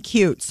stinking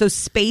cute. So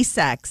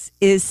SpaceX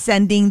is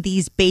sending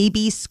these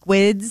baby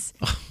squids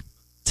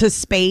to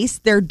space.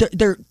 They're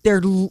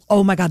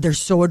oh my God, they're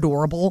so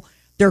adorable.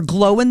 They're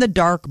glow in the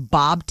dark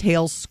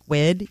bobtail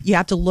squid. You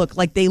have to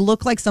they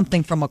look like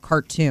something from a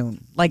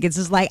cartoon. Like it's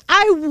just like,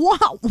 I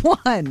want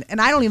one. And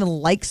I don't even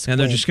like squid. And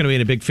they're just going to be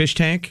in a big fish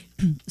tank?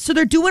 So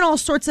they're doing all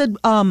sorts of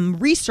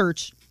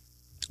research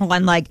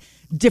on like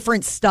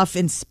different stuff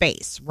in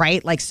space,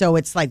 right? Like, so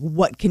it's like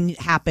what can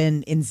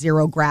happen in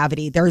zero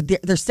gravity. They're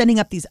sending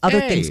up these other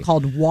things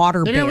called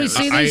water They don't bears.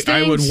 see these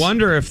I would things?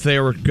 wonder if they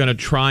were going to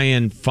try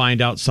and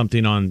find out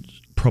something on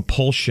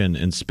propulsion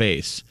in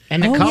space.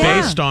 And the Oh, color.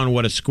 yeah. Based on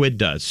what a squid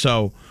does.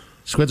 So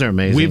Squids are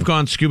amazing. we've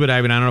gone scuba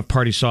diving. I don't know if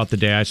Party saw it the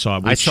day I saw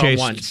it. We I saw chased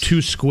once.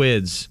 2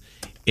 squids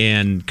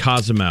in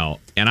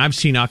Cozumel. And I've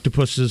seen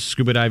octopuses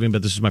scuba diving,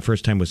 but this is my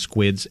first time with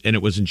squids. And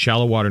it was in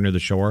shallow water near the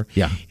shore.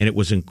 Yeah. And it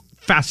was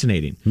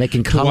fascinating.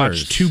 Making to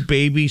colors. watch 2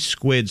 baby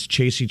squids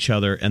chase each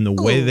other and the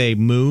way they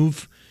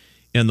move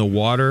in the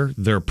water,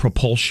 their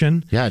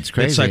propulsion. Yeah, it's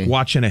crazy. It's like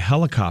watching a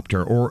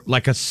helicopter or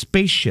like a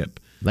spaceship.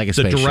 Like a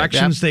the spaceship,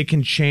 directions yep. they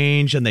can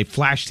change, and they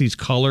flash these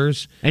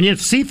colors. And you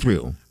see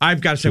through.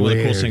 I've got to say, one of the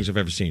Weird. coolest things I've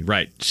ever seen.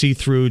 Right.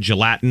 See-through,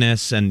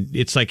 gelatinous, and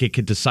it's like it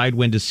could decide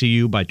when to see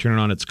you by turning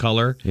on its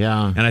color.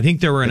 Yeah. And I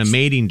think they were in a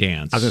mating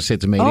dance. I was going to say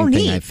it's a mating Oh, thing,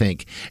 neat. I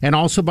think. And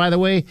also, by the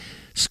way,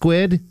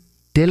 squid,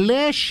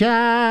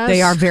 delicious.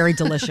 They are very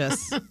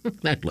delicious.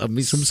 I love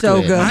me some So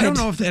squid. good. I don't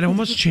know if it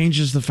almost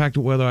changes the fact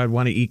of whether I'd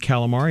want to eat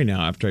calamari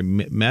now after I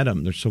met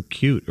them. They're so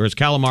cute. Or is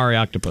calamari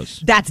octopus?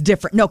 That's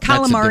different. No,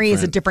 calamari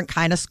is a different- different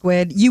kind of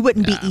squid. You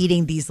wouldn't be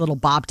eating these little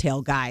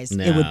bobtail guys.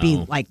 It would be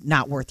No. like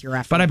not worth your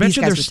effort. But I bet These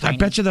you guys are I tiny.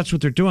 bet you that's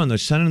what they're doing. They're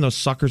sending those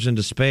suckers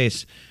into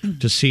space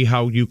to see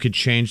how you could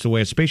change the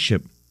way a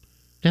spaceship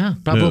Yeah,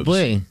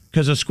 probably.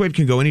 Because a squid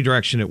can go any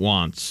direction it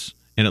wants,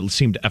 and it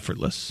seemed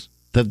effortless.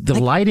 The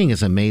lighting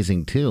is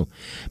amazing, too.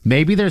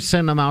 Maybe they're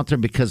sending them out there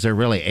because they're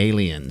really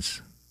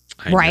aliens.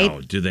 I Right.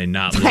 know. Do they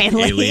not look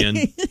Finally. alien?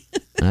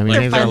 I mean,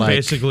 Like, they're like,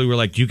 basically, we're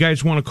like, do you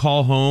guys want to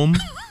call home?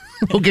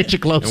 we'll get you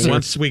And closer.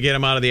 once we get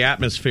them out of the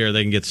atmosphere,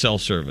 they can get cell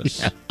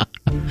service.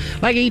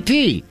 Like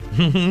E.T.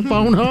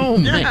 Phone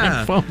home. Yeah.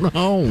 Man, phone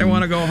home. They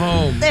want to go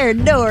home. They're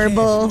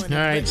adorable. All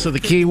right, so the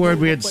keyword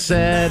we had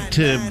said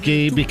to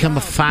become a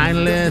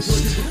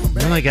finalist,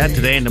 we only got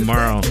today and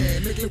tomorrow,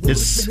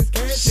 is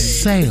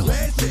sail.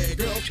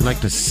 Would you like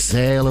to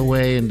sail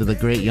away into the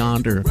great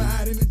yonder?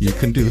 You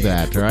can do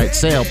that, all right?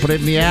 Sail, put it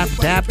in the app,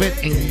 tap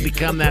it, and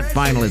become that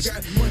finalist.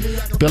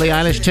 Billie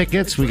Eilish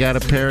tickets, we got a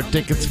pair of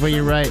tickets for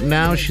you right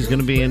now. She's going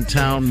to be in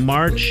town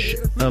March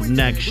of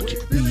next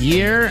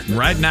year.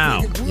 Right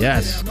now.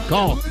 Yes,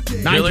 call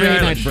Billie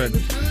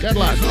 938-9. Good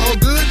luck. All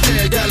good,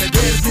 yeah, got a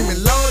dance, give me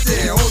low,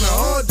 yeah, on the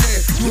hard, yeah.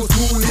 You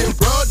smooth and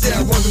broad,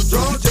 yeah, want to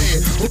draw,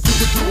 yeah. Hope you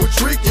can do a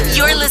trick, yeah.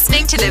 You're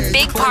listening to the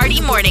Big Party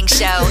Morning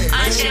Show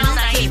on Channel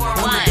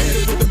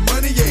 94.1. With the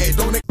money, yeah,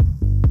 don't they?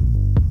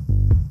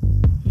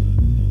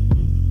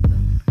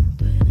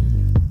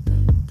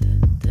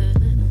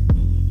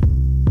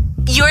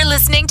 You're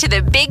listening to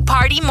the Big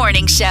Party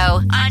Morning Show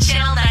on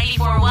Channel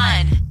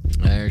 94.1.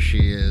 There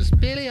she is,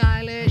 Billie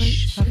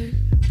Eilish.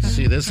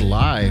 See this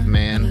live,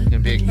 man. Gonna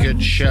be a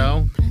good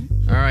show.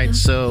 All right,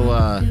 so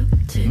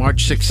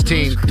March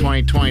 16th,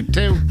 2022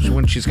 is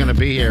when she's going to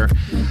be here.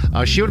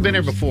 She would have been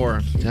here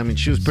before. I mean,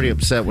 she was pretty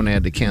upset when they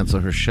had to cancel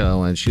her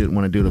show, and she didn't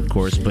want to do it, of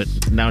course, but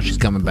now she's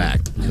coming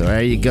back. So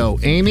there you go.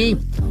 Amy,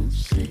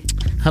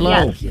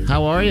 hello. Yes.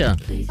 How are you?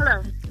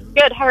 Hello.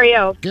 Good. How are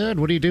you? Good.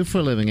 What do you do for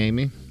a living,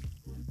 Amy?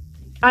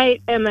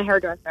 I am a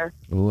hairdresser.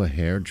 Oh, a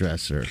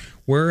hairdresser.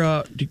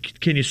 Where?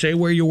 Can you say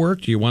where you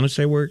work? Do you want to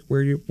say where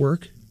you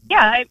work?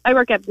 Yeah, I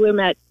work at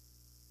Bloomette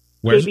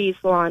Where's Baby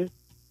Salon.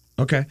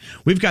 Okay.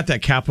 We've got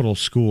that Capitol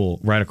School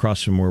right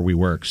across from where we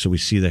work, so we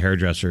see the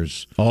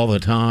hairdressers all the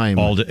time,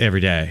 every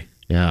day.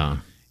 Yeah.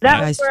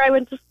 That was where I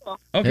went to school.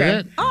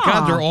 Okay.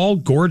 God, they're all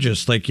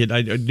gorgeous. Like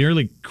I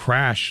nearly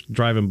crashed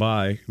driving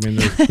by. I mean,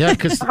 yeah,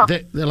 because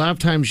a lot of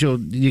times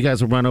you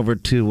guys will run over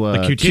to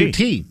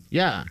QT.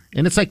 Yeah,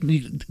 and it's like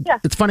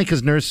it's funny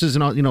because nurses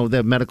and all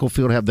the medical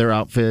field have their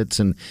outfits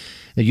and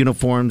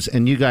uniforms,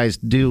 and you guys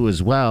do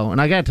as well. And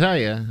I got to tell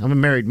you, I'm a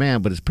married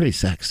man, but it's pretty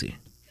sexy.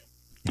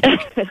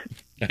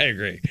 I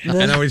agree.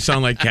 I know we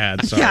sound like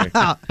cats. Sorry.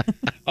 Yeah.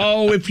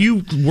 Oh, if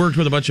you worked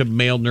with a bunch of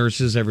male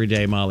nurses every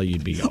day, Molly,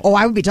 you'd be. Oh,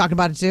 I would be talking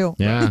about it too.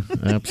 Yeah,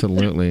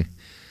 absolutely.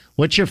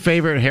 What's your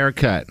favorite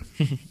haircut?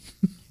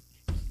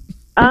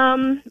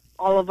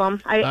 All of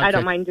them. I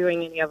don't mind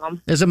doing any of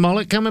them. Is a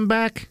mullet coming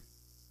back?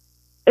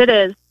 It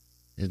is.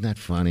 Isn't that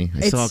funny?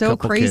 It's saw a so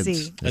couple crazy.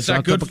 Kids. I saw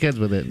a couple kids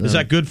with it. Is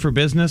that good for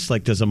business?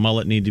 Like, does a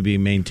mullet need to be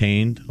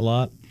maintained a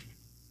lot?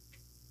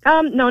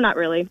 No, not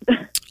really.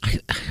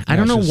 I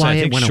don't know why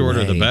it went shorter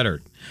away. the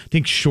better. I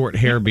think short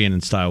hair being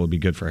in style would be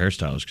good for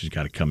hairstylists because you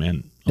got to come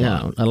in.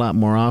 A lot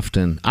more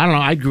often. I don't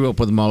know. I grew up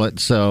with a mullet,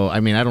 so I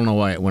mean, I don't know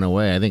why it went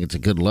away. I think it's a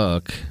good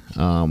look.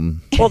 Well,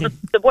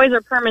 the boys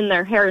are perming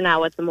their hair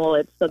now with the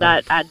mullets, so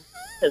that adds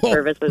to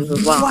services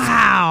as well.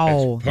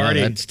 Wow. Party.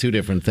 That's two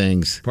different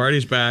things.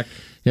 Party's back.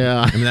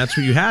 Yeah. I mean, that's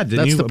what you had,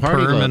 didn't you? That's the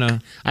party perm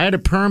look. I had a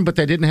perm, but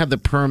they didn't have the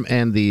perm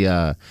and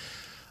the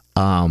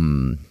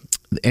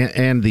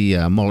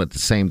mullet at the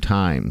same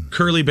time.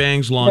 Curly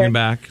bangs, long and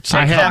back. It's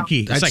like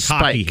hockey. It's like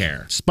hockey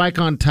hair. Spike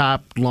on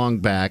top, long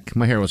back.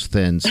 My hair was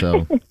thin,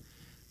 so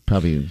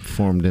probably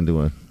formed into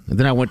a. And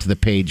then I went to the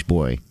page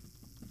boy,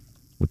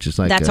 which is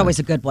like that's always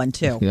a good one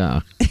too.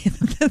 Yeah.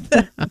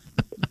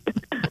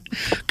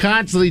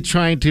 Constantly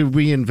trying to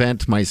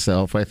reinvent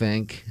myself, I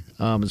think,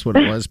 is what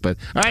it was. But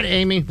all right,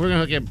 Amy, we're gonna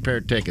hook you up a pair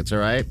of tickets. All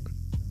right.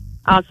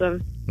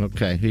 Awesome.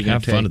 Okay. Who you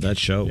Have gonna fun take? at that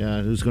show.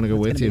 Yeah. Who's gonna go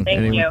with you?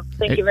 Thank you.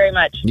 Thank you very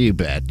much. You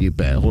bet. You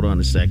bet. Hold on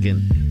a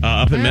second.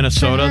 Up in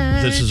Minnesota,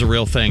 this is a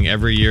real thing.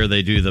 Every year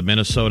they do the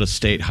Minnesota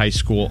State High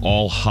School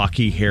all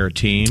hockey hair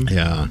team.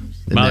 Yeah.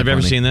 Molly, have you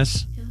ever seen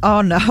this?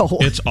 Oh, no.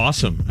 It's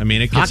awesome. I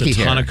mean, it gets Hockey a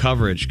ton hair. of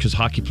coverage because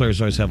hockey players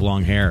always have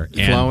long hair.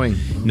 And Flowing.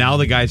 now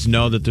the guys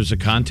know that there's a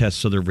contest,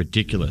 so they're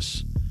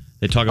ridiculous.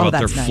 They talk about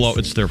their that's flow. nice.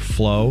 It's their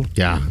flow.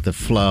 Yeah, the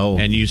flow.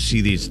 And you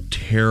see these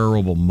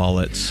terrible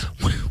mullets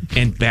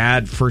and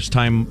bad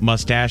first-time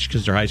mustache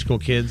because they're high school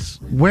kids.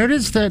 Where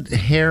does that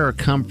hair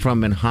come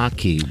from in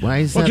hockey? Why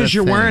is that? Because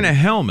you're thing? wearing a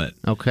helmet.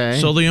 Okay.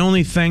 So the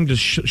only thing to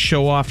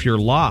show off your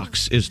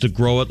locks is to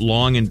grow it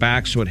long and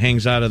back so it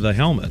hangs out of the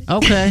helmet.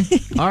 Okay.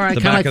 All right. The Kind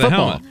of back like of the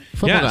football. helmet.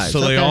 Football Yeah, guys. so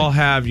they Okay. all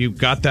have, you've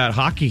got that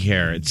hockey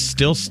hair. It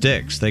still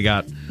sticks. They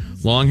got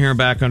long hair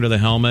back under the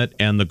helmet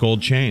and the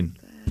gold chain.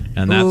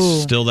 And that's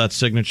still that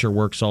signature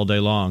works all day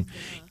long.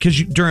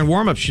 Because during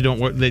warm-ups,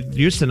 they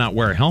used to not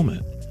wear a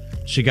helmet.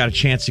 So you got a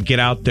chance to get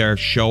out there,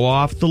 show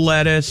off the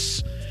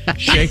lettuce,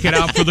 shake it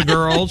out for the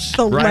girls.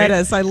 The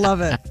lettuce. I love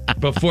it.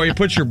 Before you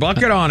put your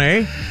bucket on,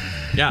 eh?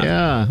 Yeah.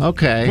 Yeah,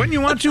 okay. Wouldn't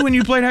you want to when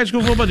you played high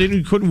school football?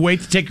 You couldn't wait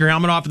to take your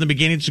helmet off in the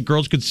beginning so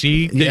girls could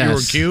see that you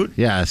were cute?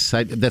 Yes,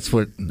 that's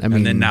what I mean.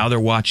 And then now they're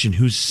watching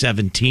who's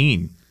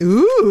 17.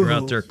 Ooh. You're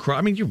out there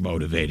I mean, you're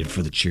motivated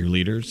for the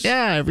cheerleaders.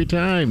 Yeah, every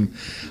time.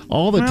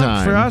 All the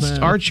time. For us,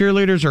 our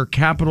cheerleaders are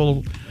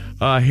Capital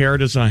Hair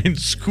Design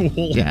School.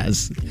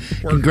 Yes.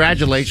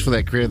 Congratulations for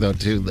that career, though,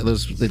 too.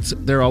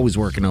 They're always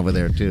working over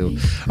there, too.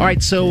 All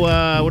right, so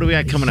what do we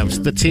got coming up? It's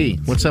the T.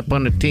 What's up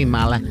on the T,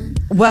 Mala?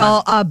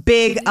 Well, a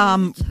big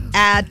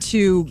add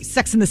to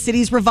Sex and the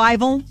City's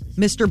revival.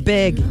 Mr.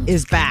 Big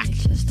is back.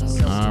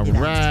 All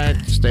right.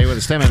 Stay with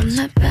us 10 minutes.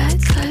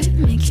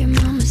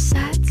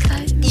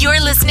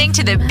 You're listening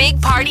to the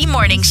Big Party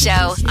Morning Show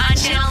on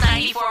Channel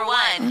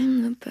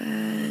 94.1.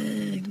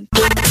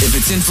 If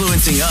it's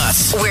influencing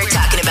us, We're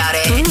talking about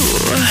it.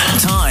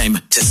 time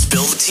to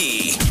spill the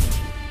tea.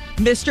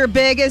 Mr.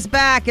 Big is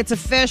back. It's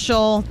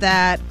official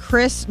that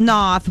Chris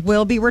Noth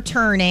will be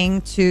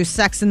returning to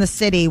Sex and the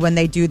City when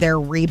they do their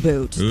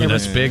reboot. Ooh,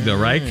 that's big, though,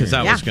 right? Because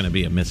that Yeah. was going to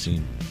be a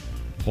missing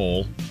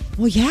pole.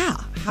 Well, yeah.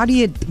 How do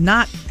you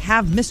not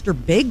have Mr.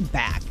 Big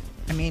back?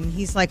 I mean,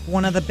 he's like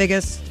one of the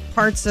biggest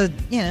parts of,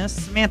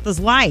 Samantha's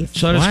life.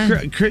 So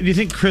do you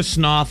think Chris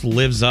Noth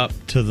lives up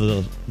to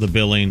the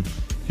billing?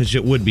 Because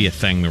it would be a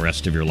thing the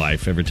rest of your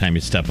life. Every time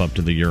you step up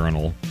to the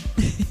urinal,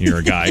 you're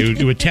a guy.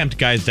 You would tempt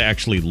guys to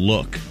actually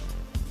look.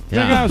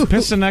 Yeah. Like, I was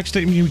pissing next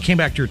to him. You came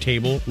back to your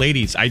table.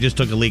 Ladies, I just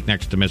took a leak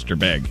next to Mr.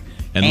 Big.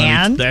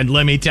 And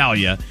let me tell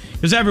you,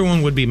 because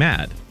everyone would be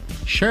mad.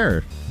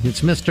 Sure.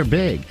 It's Mr.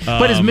 Big.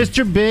 But is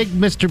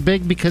Mr.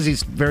 Big because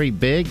he's very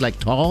big, like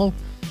tall?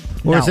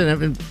 Or is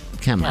it...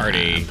 Come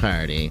Party. on,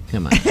 party.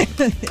 Come on.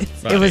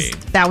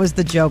 That was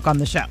the joke on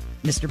the show,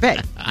 Mr. Big.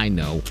 I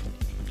know.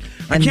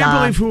 I can't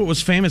believe who it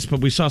was famous,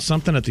 but we saw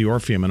something at the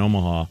Orpheum in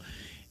Omaha,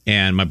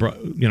 and my brother,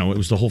 it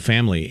was the whole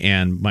family,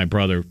 and my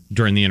brother,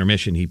 during the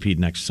intermission, he peed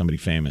next to somebody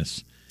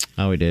famous.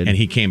 Oh, he did? And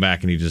he came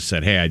back and he just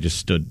said, hey, I just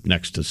stood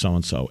next to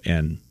so-and-so,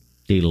 and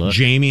did he look?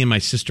 Jamie and my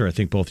sister, I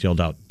think, both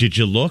yelled out, did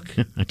you look?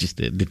 I just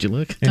did. Did you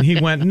look? And he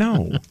went,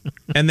 no.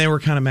 And they were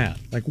kind of mad.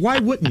 Like, why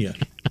wouldn't you?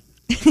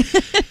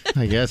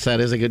 I guess that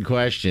is a good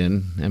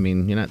question. I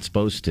mean, you're not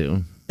supposed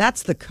to.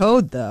 That's the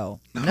code, though.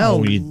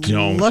 No, you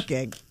don't.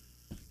 Looking.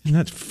 Isn't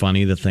that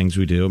funny, the things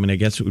we do? I mean, I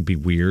guess it would be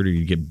weird or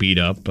you'd get beat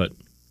up, but...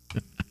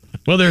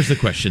 Well, there's the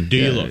question. Do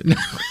you look?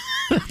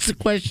 That's the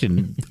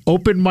question.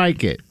 Open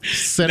mic it.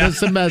 Send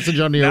us a message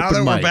on the open mic.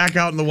 Now that we're back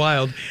out in the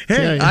wild.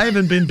 Hey, I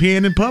haven't been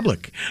peeing in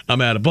public. I'm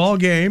at a ball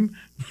game.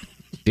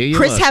 Do you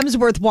Chris look?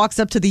 Hemsworth walks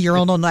up to the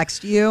urinal next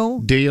to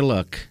you. Do you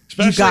look?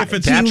 Especially if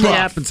it's a That's what trough.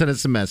 happens. Send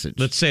us a message.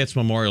 Let's say it's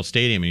Memorial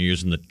Stadium and you're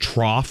using the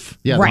trough.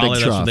 Yeah, Right. the big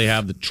That's trough. what they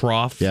have, the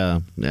trough. Yeah,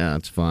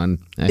 it's fun.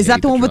 I Is that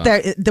hate the one with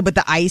trough. with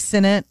the ice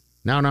in it?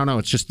 No.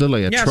 It's just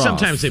literally a Yeah, trough.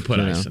 sometimes they put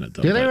you ice know. in it,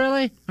 though. Do they but-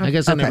 really? I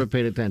guess I Okay. never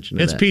paid attention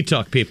to It's that.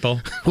 P-Talk, people.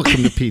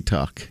 Welcome to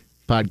P-Talk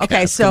podcast.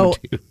 Okay, so coming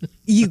to you.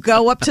 you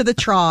go up to the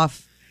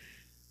trough.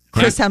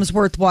 Chris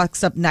Hemsworth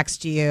walks up next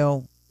to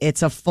you.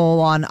 It's a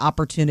full-on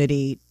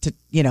opportunity to,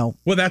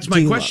 Well, that's my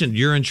do question.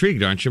 You're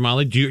intrigued, aren't you,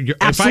 Molly?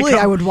 Absolutely,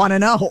 I would want to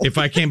know. If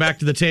I came back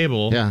to the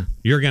table, Yeah.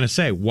 you're going to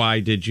say, why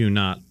did you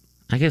not?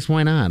 I guess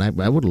why not?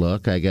 I would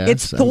look, I guess.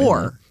 It's I mean,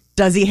 Thor.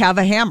 Does he have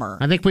a hammer?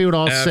 I think we would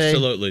all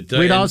Absolutely. say...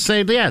 We'd all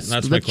say yes.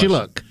 That's my Let you question.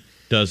 look.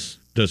 Does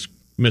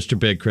Mr.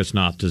 Big Chris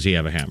Noth, does he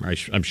have a hammer?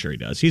 I'm sure he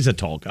does. He's a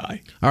tall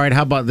guy. All right,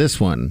 how about this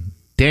one?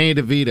 Danny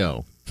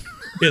DeVito.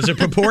 Is it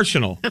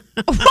proportional?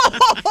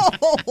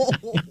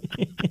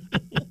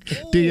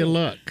 Do you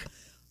look?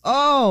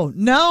 Oh,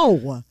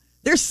 no.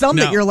 There's some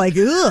No. that you're like,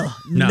 ugh,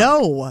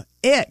 no,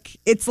 ick.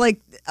 It's like,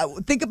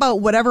 think about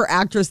whatever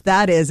actress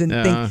that is and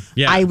think,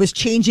 Yeah. I was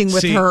changing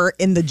with See- her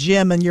in the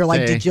gym and you're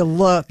like, Hey. did you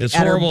look As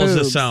at her horrible as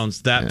this boobs?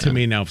 sounds, that to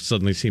me now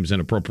suddenly seems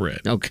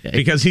inappropriate. Okay.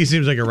 Because he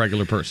seems like a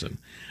regular person.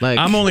 Like-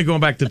 I'm only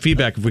going back to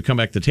feedback if we come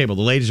back to the table.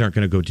 The ladies aren't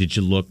going to go, did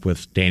you look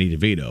with Danny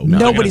DeVito?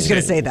 Nobody's going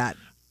to say that.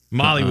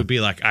 Molly would be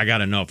like, I got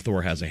to know if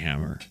Thor has a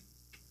hammer.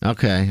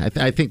 Okay,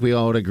 I think we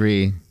all would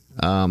agree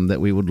that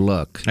we would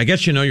look. I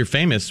guess you're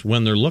famous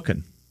when they're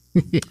looking.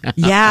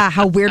 Yeah,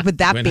 how weird would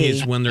that be?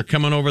 When they're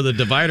coming over the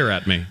divider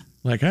at me.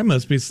 Like, I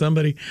must be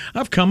somebody.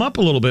 I've come up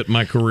a little bit in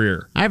my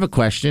career. I have a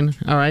question.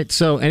 All right,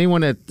 so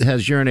anyone that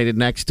has urinated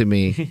next to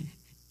me,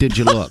 did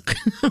you look?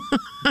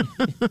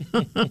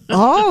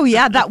 Oh,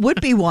 yeah, that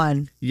would be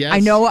one. Yes. I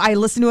know I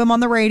listened to him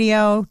on the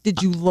radio.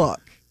 Did you look?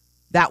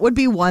 That would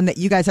be one that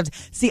you guys have to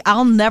see.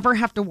 I'll never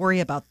have to worry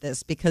about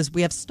this because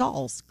we have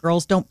stalls.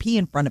 Girls don't pee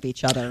in front of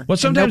each other. Well, and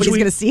sometimes nobody's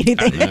going to see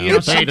anything. I'm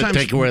afraid to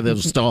take away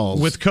those stalls.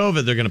 With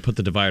COVID, they're going to put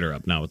the divider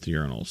up now with the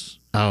urinals.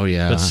 Oh,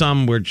 yeah. But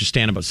some we're just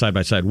standing up side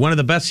by side. One of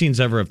the best scenes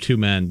ever of two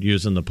men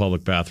using the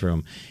public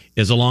bathroom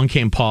is Along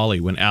Came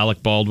Polly when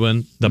Alec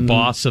Baldwin, the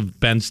boss of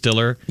Ben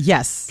Stiller,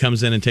 Yes.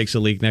 comes in and takes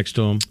a leak next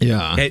to him.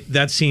 Yeah.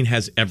 That scene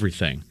has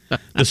everything.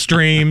 The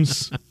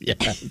streams, the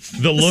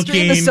The looking.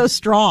 stream is so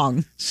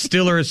strong.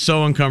 Stiller is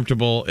so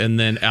uncomfortable, and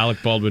then Alec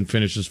Baldwin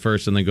finishes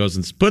first and then goes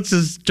and puts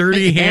his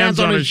dirty hands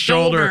on his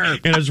shoulder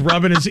and is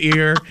rubbing his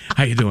ear.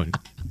 How you doing?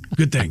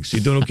 Good, thanks.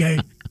 You doing okay?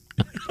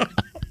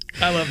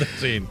 I love that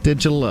scene.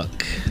 Did you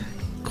look?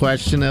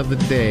 Question of the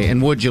day. And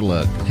would you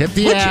look? Hit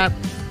the app.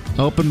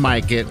 Open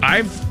mic it.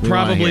 I've We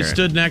wanna probably hear it.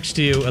 stood next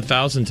to you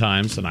 1,000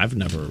 times, and I've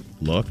never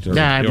looked. Or,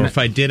 Yeah, I've or ne- if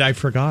I did, I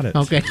forgot it.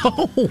 Okay.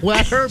 Oh,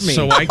 that hurt me.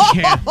 So I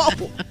can't.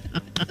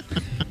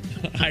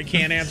 I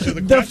can't answer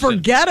the The question.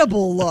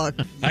 forgettable look.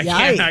 I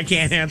Yikes.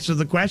 can't answer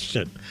the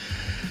question.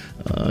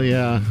 Oh,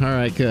 yeah. All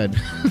right, good.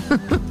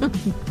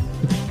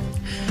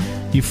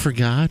 You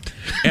forgot?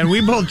 And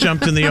we both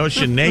jumped in the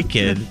ocean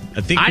naked.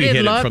 I think I we didn't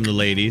hid look. it from the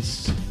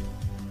ladies.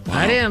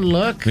 I didn't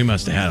look. We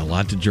must have had a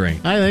lot to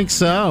drink. I think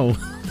so.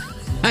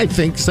 I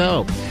think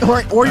so.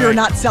 Or you're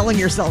not selling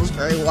yourselves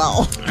very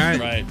well. All right.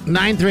 Right.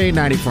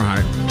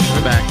 938-9400.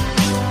 We're back.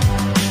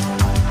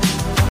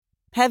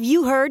 Have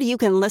you heard you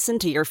can listen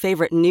to your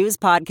favorite news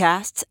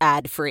podcasts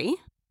ad-free?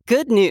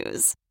 Good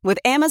news. With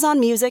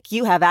Amazon Music,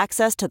 you have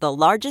access to the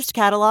largest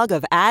catalog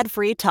of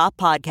ad-free top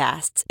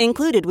podcasts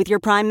included with your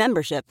Prime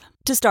membership.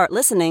 To start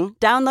listening,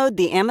 download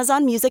the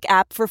Amazon Music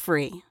app for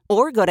free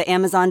or go to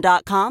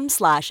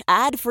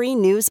amazon.com/ad-free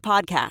news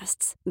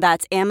podcasts.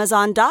 That's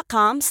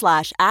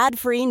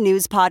amazon.com/ad-free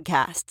news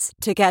podcasts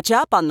to catch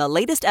up on the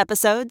latest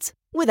episodes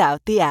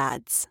without the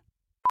ads.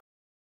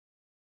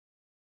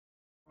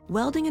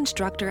 Welding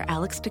instructor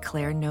Alex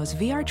DeClaire knows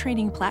VR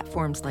training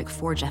platforms like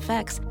Forge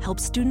FX help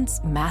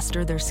students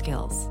master their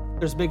skills.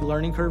 There's a big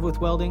learning curve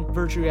with welding.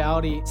 Virtual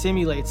reality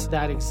simulates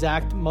that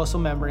exact muscle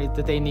memory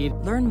that they need.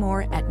 Learn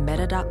more at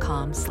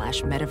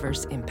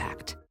meta.com/metaverse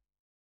impact.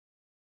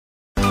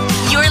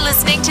 You're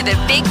listening to the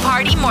Big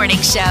Party Morning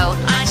Show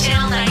on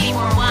Channel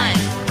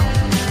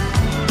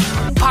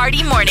 94.1.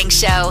 Party Morning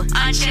Show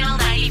on Channel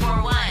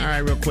 94.1. All right,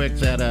 real quick,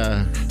 that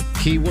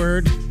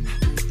keyword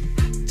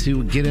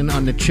to get in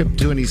on the trip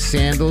to any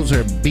sandals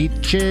or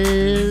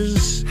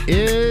beaches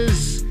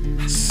is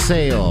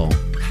sail.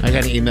 I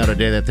got an email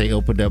today that they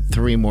opened up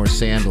 3 more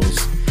sandals.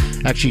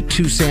 Actually,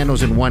 2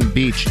 sandals and 1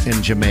 beach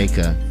in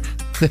Jamaica.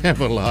 They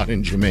have a lot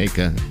in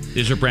Jamaica.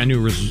 These are brand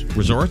new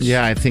resorts?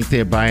 Yeah, I think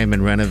they buy them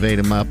and renovate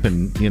them up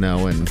and,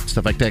 and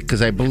stuff like that.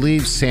 Because I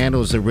believe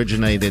sandals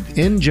originated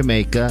in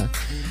Jamaica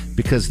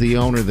because the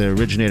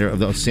originator of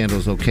those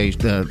sandals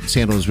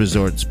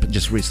resorts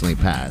just recently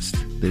passed,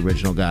 the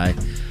original guy.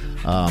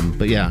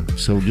 But yeah,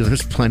 so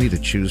there's plenty to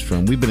choose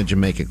from. We've been to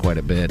Jamaica quite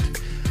a bit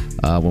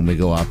when we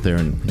go out there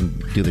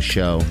and do the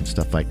show and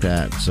stuff like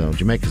that. So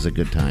Jamaica's a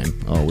good time,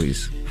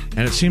 always.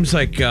 And it seems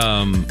like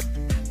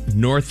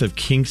north of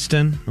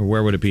Kingston, or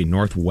where would it be?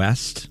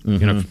 Northwest. You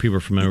know, if people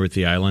are familiar with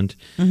the island,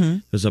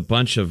 there's a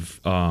bunch of,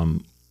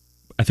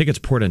 I think it's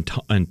Port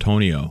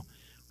Antonio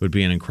would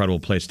be an incredible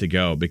place to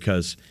go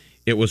because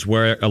it was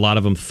where a lot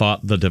of them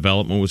thought the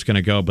development was going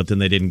to go, but then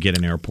they didn't get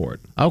an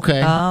airport.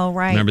 Okay. Oh,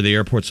 right. Remember, the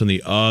airport's on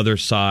the other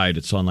side.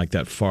 It's on like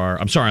that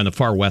on the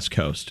far west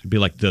coast. It'd be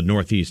like the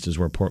northeast is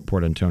where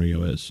Port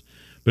Antonio is.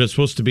 But it's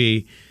supposed to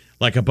be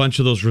like a bunch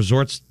of those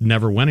resorts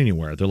never went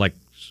anywhere. They're like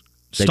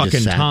stuck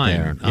in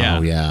time. Yeah.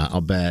 Oh, yeah,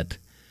 I'll bet.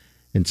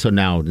 And so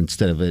now,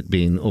 instead of it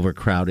being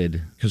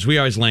overcrowded. Because we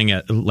always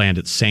land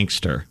at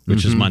Sangster,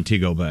 which is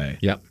Montego Bay.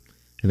 Yep.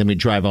 And then we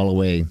drive all the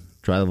way.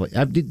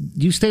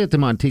 You stayed at the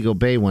Montego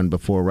Bay one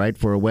before, right?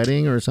 For a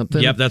wedding or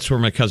something? Yep, that's where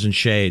my cousin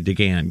Shay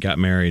DeGan got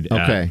married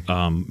at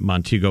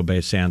Montego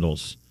Bay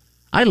Sandals.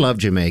 I love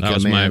Jamaica, That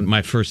was man.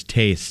 my first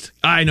taste.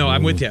 I know,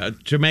 I'm with you.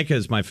 Jamaica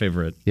is my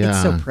favorite. Yeah.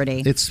 It's so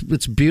pretty. It's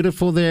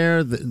beautiful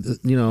there,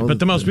 But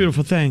the most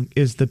beautiful thing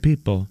is the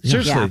people.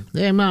 Seriously.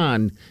 Yeah,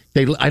 man.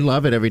 I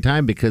love it every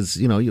time because,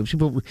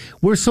 people,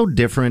 we're so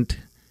different,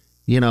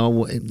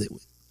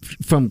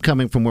 from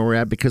coming from where we're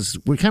at because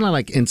we're kind of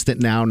like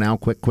instant now,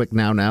 quick,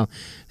 now.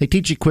 They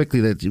teach you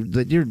quickly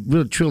that you're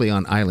really truly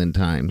on island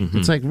time.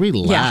 It's like,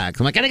 relax. Yeah.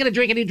 I'm like, I gotta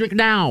drink, I need to drink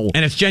now.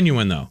 And it's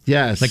genuine, though.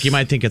 Yes. Like, you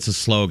might think it's a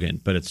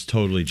slogan, but it's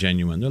totally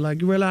genuine. They're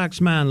like,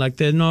 relax, man. Like,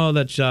 they know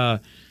that,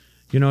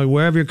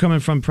 wherever you're coming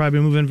from,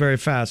 probably moving very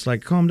fast.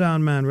 Like, calm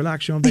down, man.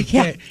 Relax. You're on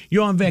vacation.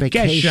 You're on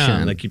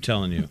vacation. They keep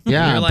telling you.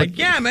 Yeah. And you're like,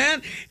 yeah,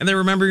 man. And they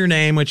remember your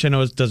name, which I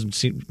know doesn't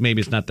seem,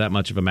 maybe it's not that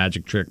much of a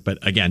magic trick, but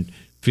again,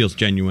 feels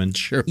genuine.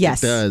 Sure,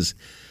 yes. It does.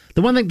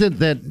 The one thing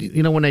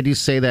that when they do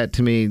say that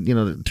to me,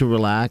 to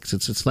relax,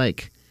 it's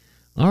like,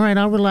 all right,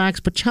 I'll relax,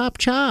 but chop.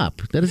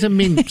 That doesn't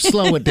mean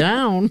slow it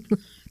down.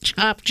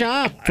 Chop,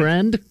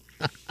 friend.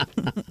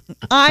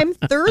 I'm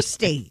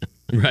thirsty.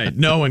 Right.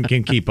 No one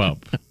can keep up.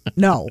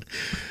 No.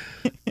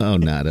 Oh,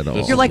 not at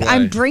all. You're like,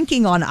 I'm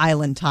drinking on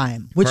island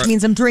time, which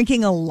means I'm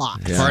drinking a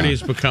lot. Yeah.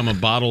 Party's become a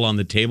bottle on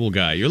the table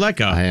guy. You're like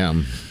I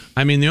am.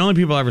 I mean, the only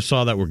people I ever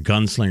saw that were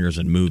gunslingers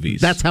in movies.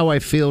 That's how I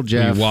feel,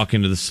 Jeff. You walk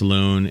into the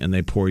saloon and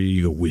they pour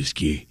you go,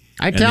 whiskey.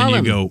 I tell and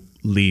then them. you go,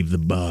 leave the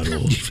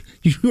bottle.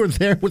 You were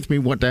there with me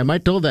one time. I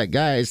told that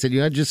guy, I said,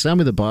 just sell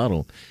me the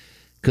bottle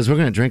because we're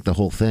going to drink the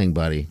whole thing,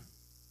 buddy.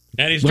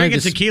 And he's drinking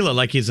tequila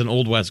like he's an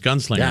Old West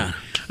gunslinger. Yeah.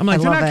 I'm like,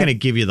 they're not love going to it.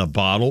 give you the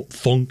bottle.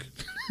 Thunk.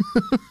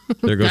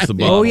 There goes the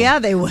bottle. Oh, yeah,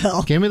 they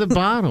will. Give me the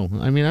bottle.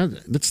 I mean,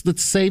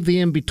 let's save the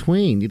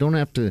in-between. You don't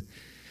have to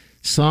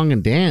song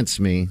and dance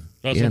me.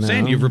 That's what I'm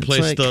saying. You've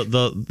replaced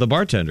the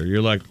bartender.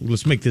 You're like,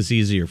 let's make this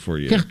easier for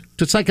you. Yeah,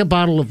 it's like a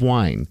bottle of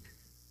wine.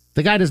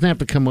 The guy doesn't have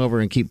to come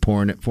over and keep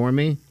pouring it for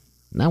me.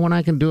 Now when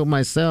I can do it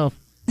myself,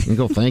 and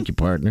go, thank you,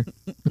 partner.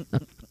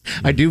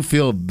 I do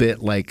feel a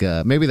bit like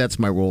maybe that's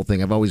my role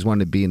thing. I've always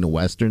wanted to be in the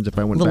Westerns if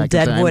I went Little back in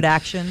time. Deadwood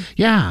action.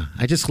 Yeah,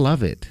 I just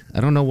love it.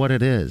 I don't know what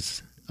it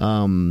is.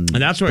 And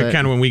that's why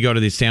kind of when we go to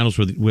these sandals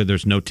where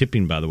there's no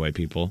tipping, by the way,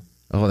 people.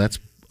 Oh, that's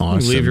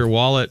awesome. You leave your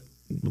wallet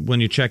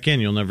when you check in.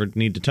 You'll never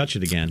need to touch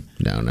it again.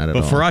 No, not at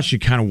all. But for us, you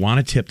kind of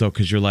want to tip, though,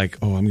 because you're like,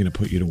 oh, I'm going to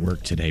put you to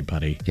work today,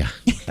 buddy. Yeah.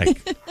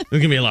 Like, there's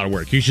going to be a lot of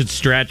work. You should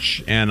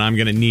stretch, and I'm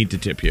going to need to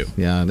tip you.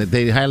 Yeah,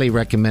 they highly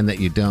recommend that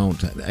you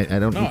don't. I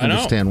don't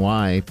understand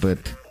why, but...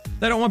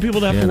 They don't want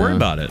people to have to worry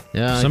about it.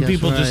 Yeah, Some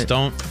people just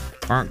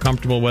aren't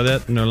comfortable with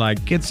it, and they're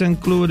like, it's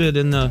included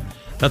in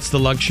that's the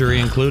luxury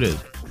included.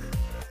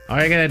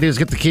 All you got to do is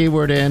get the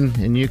keyword in,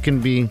 and you can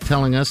be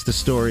telling us the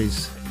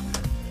stories.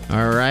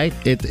 All right?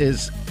 It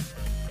is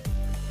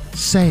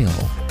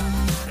sale.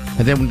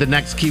 And then the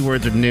next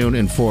keywords are noon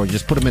and 4.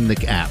 Just put them in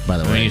the app, by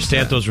the way. When you stay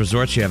at those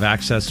resorts, you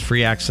have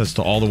free access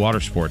to all the water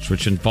sports,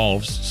 which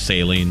involves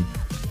sailing.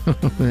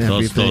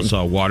 those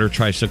water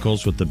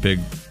tricycles with the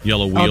big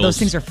yellow wheels. Oh, those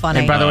things are funny.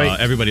 And by the way,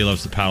 everybody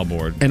loves the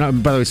paddleboard.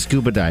 And by the way,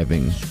 scuba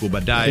diving.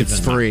 It's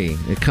free.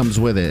 It comes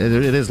with it.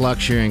 It is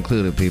luxury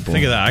included, people.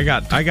 Think of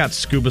that. I got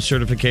scuba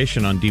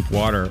certification on deep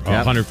water,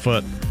 100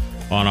 foot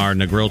on our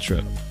Negril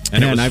trip.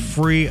 And it was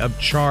free of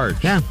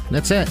charge. Yeah,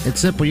 that's it. It's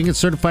simple. You can get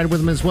certified with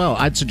them as well.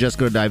 I'd suggest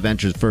go to Dive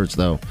Ventures first,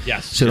 though.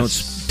 Yes. So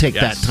don't take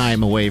that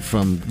time away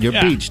from your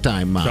beach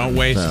time, Mom. Don't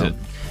waste it.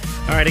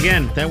 All right,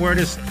 again, that word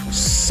is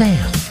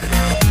sale.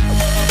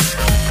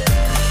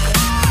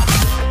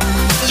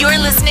 You're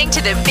listening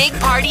to the Big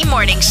Party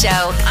Morning Show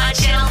on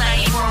Channel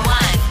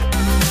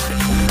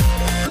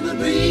 94.1. The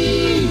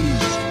breeze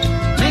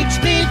makes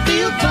me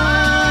feel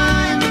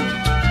fine,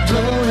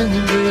 blowing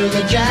through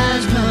the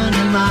jasmine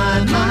in my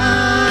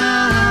mind.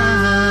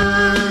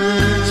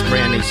 It's a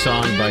brand new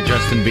song by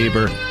Justin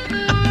Bieber.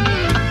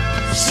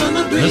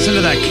 Listen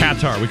to that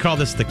Qatar. We call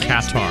this the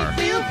Qatar.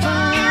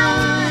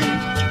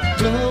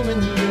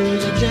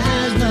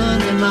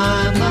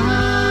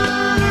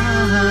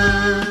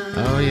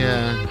 Oh,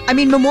 yeah. I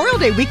mean, Memorial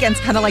Day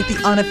weekend's kind of like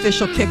the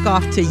unofficial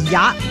kickoff to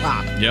Yacht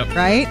Rock. Yep.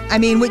 Right? I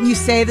mean, wouldn't you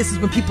say this is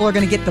when people are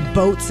going to get the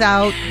boats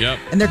out? Yep.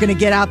 And they're going to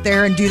get out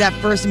there and do that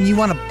first. I mean, you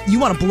want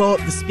to blow up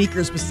the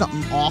speakers with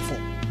something awful.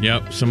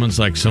 Yep. Someone's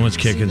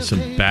kicking some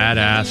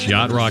badass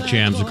Yacht Rock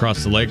jams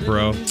across the lake,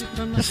 bro.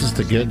 This is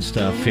the good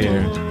stuff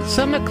here.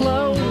 Summer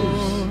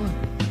clothes.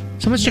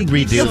 Someone should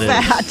redo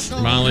this.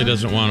 Fat. Molly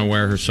doesn't want to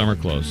wear her summer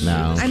clothes.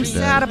 No. I'm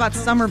sad about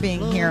summer being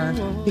here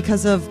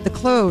because of the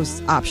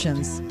clothes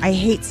options. I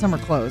hate summer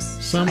clothes.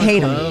 Summer I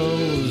hate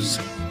clothes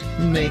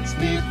makes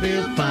me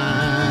feel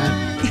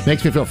fine.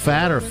 Makes me feel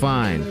fat or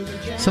fine?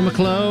 Summer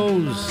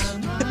clothes.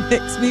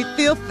 Makes me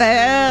feel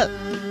fat.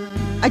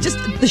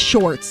 The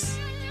shorts.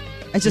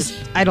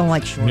 I don't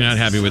like shorts. You're not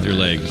happy with your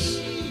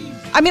legs.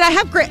 I mean, I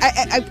have great,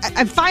 I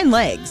have fine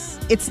legs.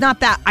 It's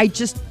not that. I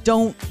just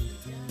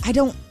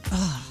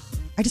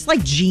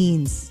like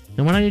jeans.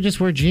 And why don't you just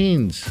wear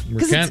jeans?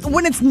 Because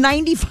when it's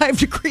 95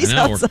 degrees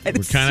outside, we're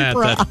it's kind of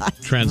super at that hot.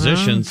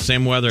 transition.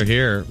 Same weather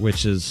here,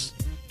 which is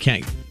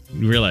can't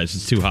realize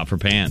it's too hot for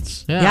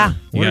pants. Yeah.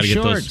 You Wear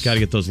gotta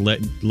get those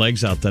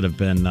legs out that have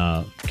been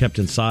kept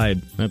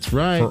inside. That's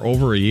right. For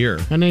over a year.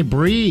 And they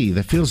breathe.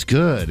 It feels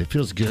good.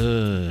 There's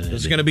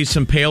going to be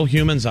some pale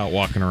humans out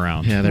walking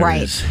around. Yeah, there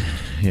is.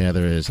 Yeah,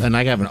 there is. And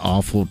I have an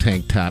awful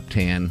tank top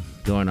tan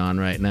going on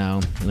right now,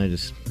 and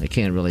I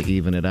can't really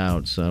even it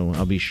out, so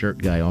I'll be shirt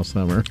guy all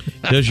summer.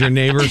 Does your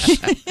neighbor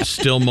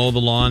still mow the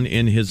lawn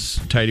in his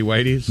tighty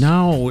whities?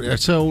 No,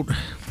 so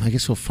I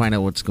guess we'll find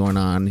out what's going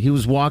on. He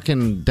was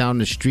walking down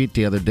the street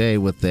the other day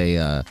with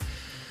a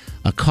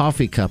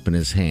coffee cup in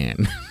his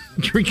hand,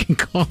 drinking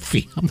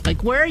coffee. I'm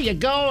like, where are you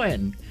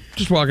going?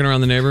 Just walking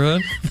around the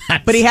neighborhood.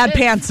 But he had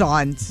pants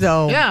on,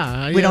 so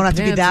we don't have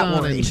to be that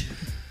worried.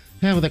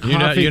 Yeah, with a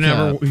coffee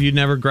cup. You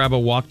never grab a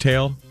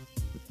walk-tail?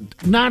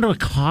 Not a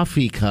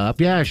coffee cup.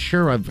 Yeah,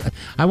 sure.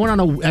 I went on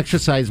an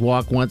exercise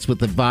walk once with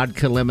the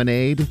vodka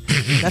lemonade.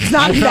 That's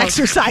not an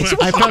exercise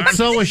walk. I felt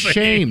so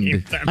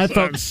ashamed. I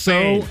felt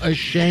so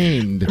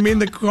ashamed. I mean,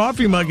 the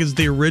coffee mug is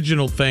the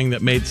original thing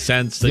that made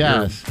sense.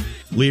 That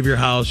you leave your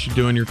house, you're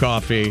doing your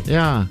coffee.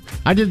 Yeah.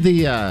 I did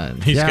the...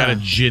 He's got a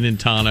gin and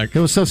tonic. It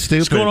was so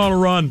stupid. It's going on a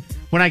run.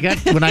 When I got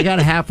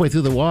halfway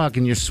through the walk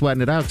and you're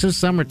sweating it out, because it's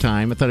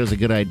summertime, I thought it was a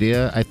good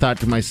idea. I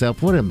thought to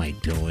myself, what am I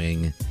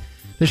doing?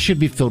 This should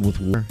be filled with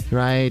water,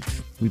 right?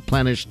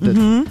 Replenish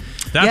the...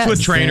 That's what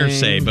trainers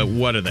say, but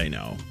what do they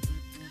know?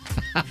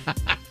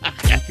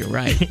 Yeah, you're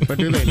right. What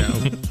do they know?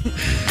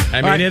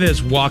 I mean, it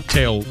is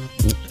walk-tail.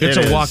 It's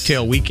a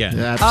walk-tail weekend.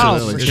 Yeah,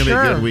 absolutely. Oh, it's going to be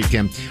a good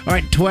weekend. All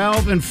right,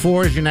 12 and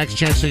 4 is your next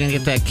chance. You're going to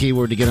get that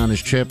keyword to get on this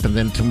trip, and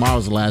then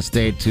tomorrow's the last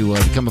day to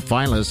become a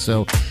finalist.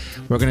 So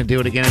we're going to do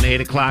it again at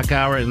 8 o'clock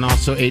hour, and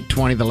also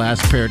 8:20, the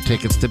last pair of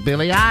tickets to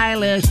Billie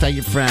Eilish. Tell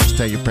your friends,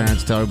 tell your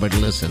parents, tell everybody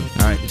to listen.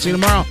 All right, see you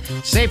tomorrow.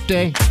 Safe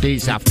day.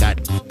 Peace out,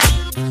 God.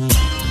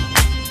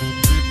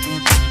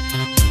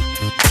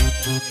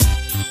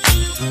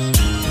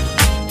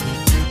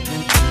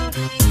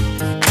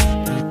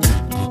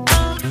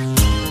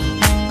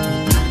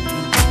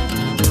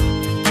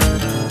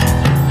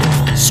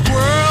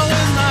 Squirrel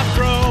in my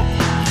fro,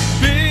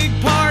 big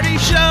party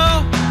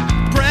show.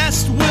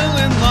 Breast will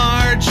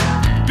enlarge,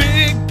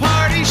 big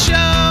party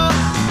show.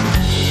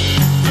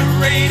 The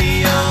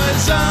radio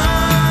is on.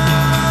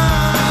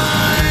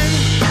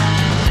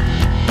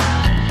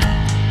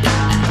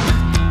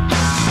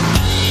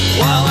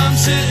 While I'm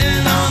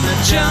sitting on the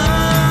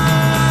john.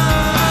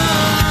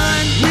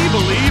 We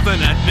believe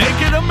in a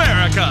naked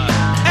America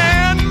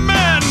and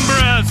man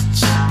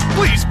breasts.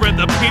 Please spread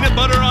the peanut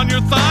butter on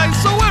your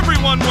thighs so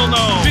everyone will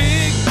know.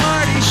 Big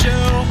party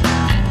show.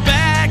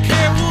 Back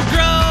hair will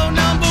grow.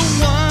 Number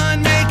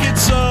one, make it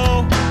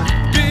so.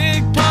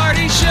 Big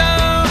party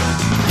show.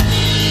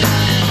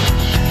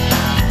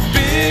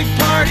 Big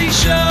party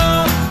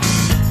show.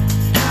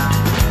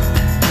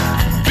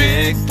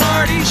 Big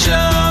party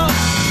show.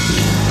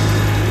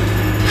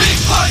 Big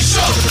party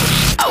show.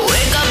 I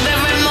wake up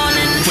every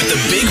morning With the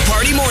Big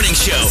Party Morning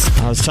Show.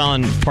 I was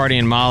telling Party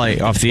and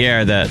Molly off the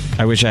air that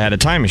I wish I had a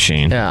time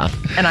machine. Yeah.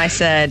 And I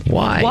said,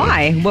 Why?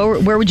 Why?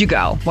 Where would you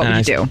go? What would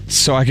you do?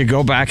 So I could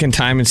go back in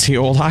time and see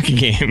old hockey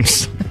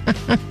games.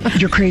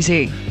 You're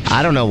crazy.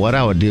 I don't know what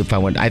I would do if I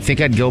went. I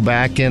think I'd go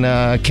back and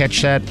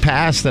catch that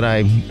pass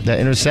that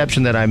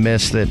interception that I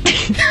missed that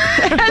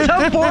As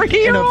a 40-year-old?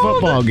 in a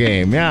football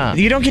game. Yeah.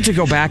 You don't get to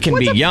go back and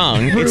be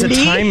young. It's a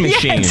time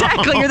machine. Yeah,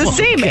 exactly. You're the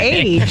same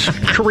age.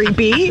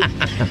 Creepy.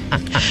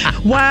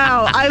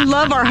 Wow. I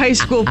love our high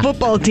school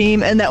football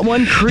team and that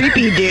one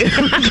creepy dude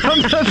from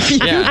the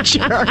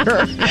future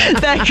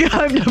that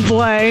came to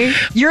play.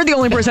 You're the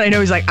only person I know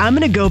who's like, I'm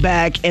going to go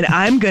back and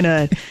I'm going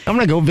to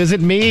go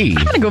visit me.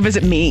 I'm going to go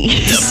visit me.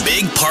 The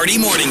Big Party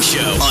Morning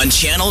Show on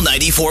Channel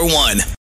 94.1.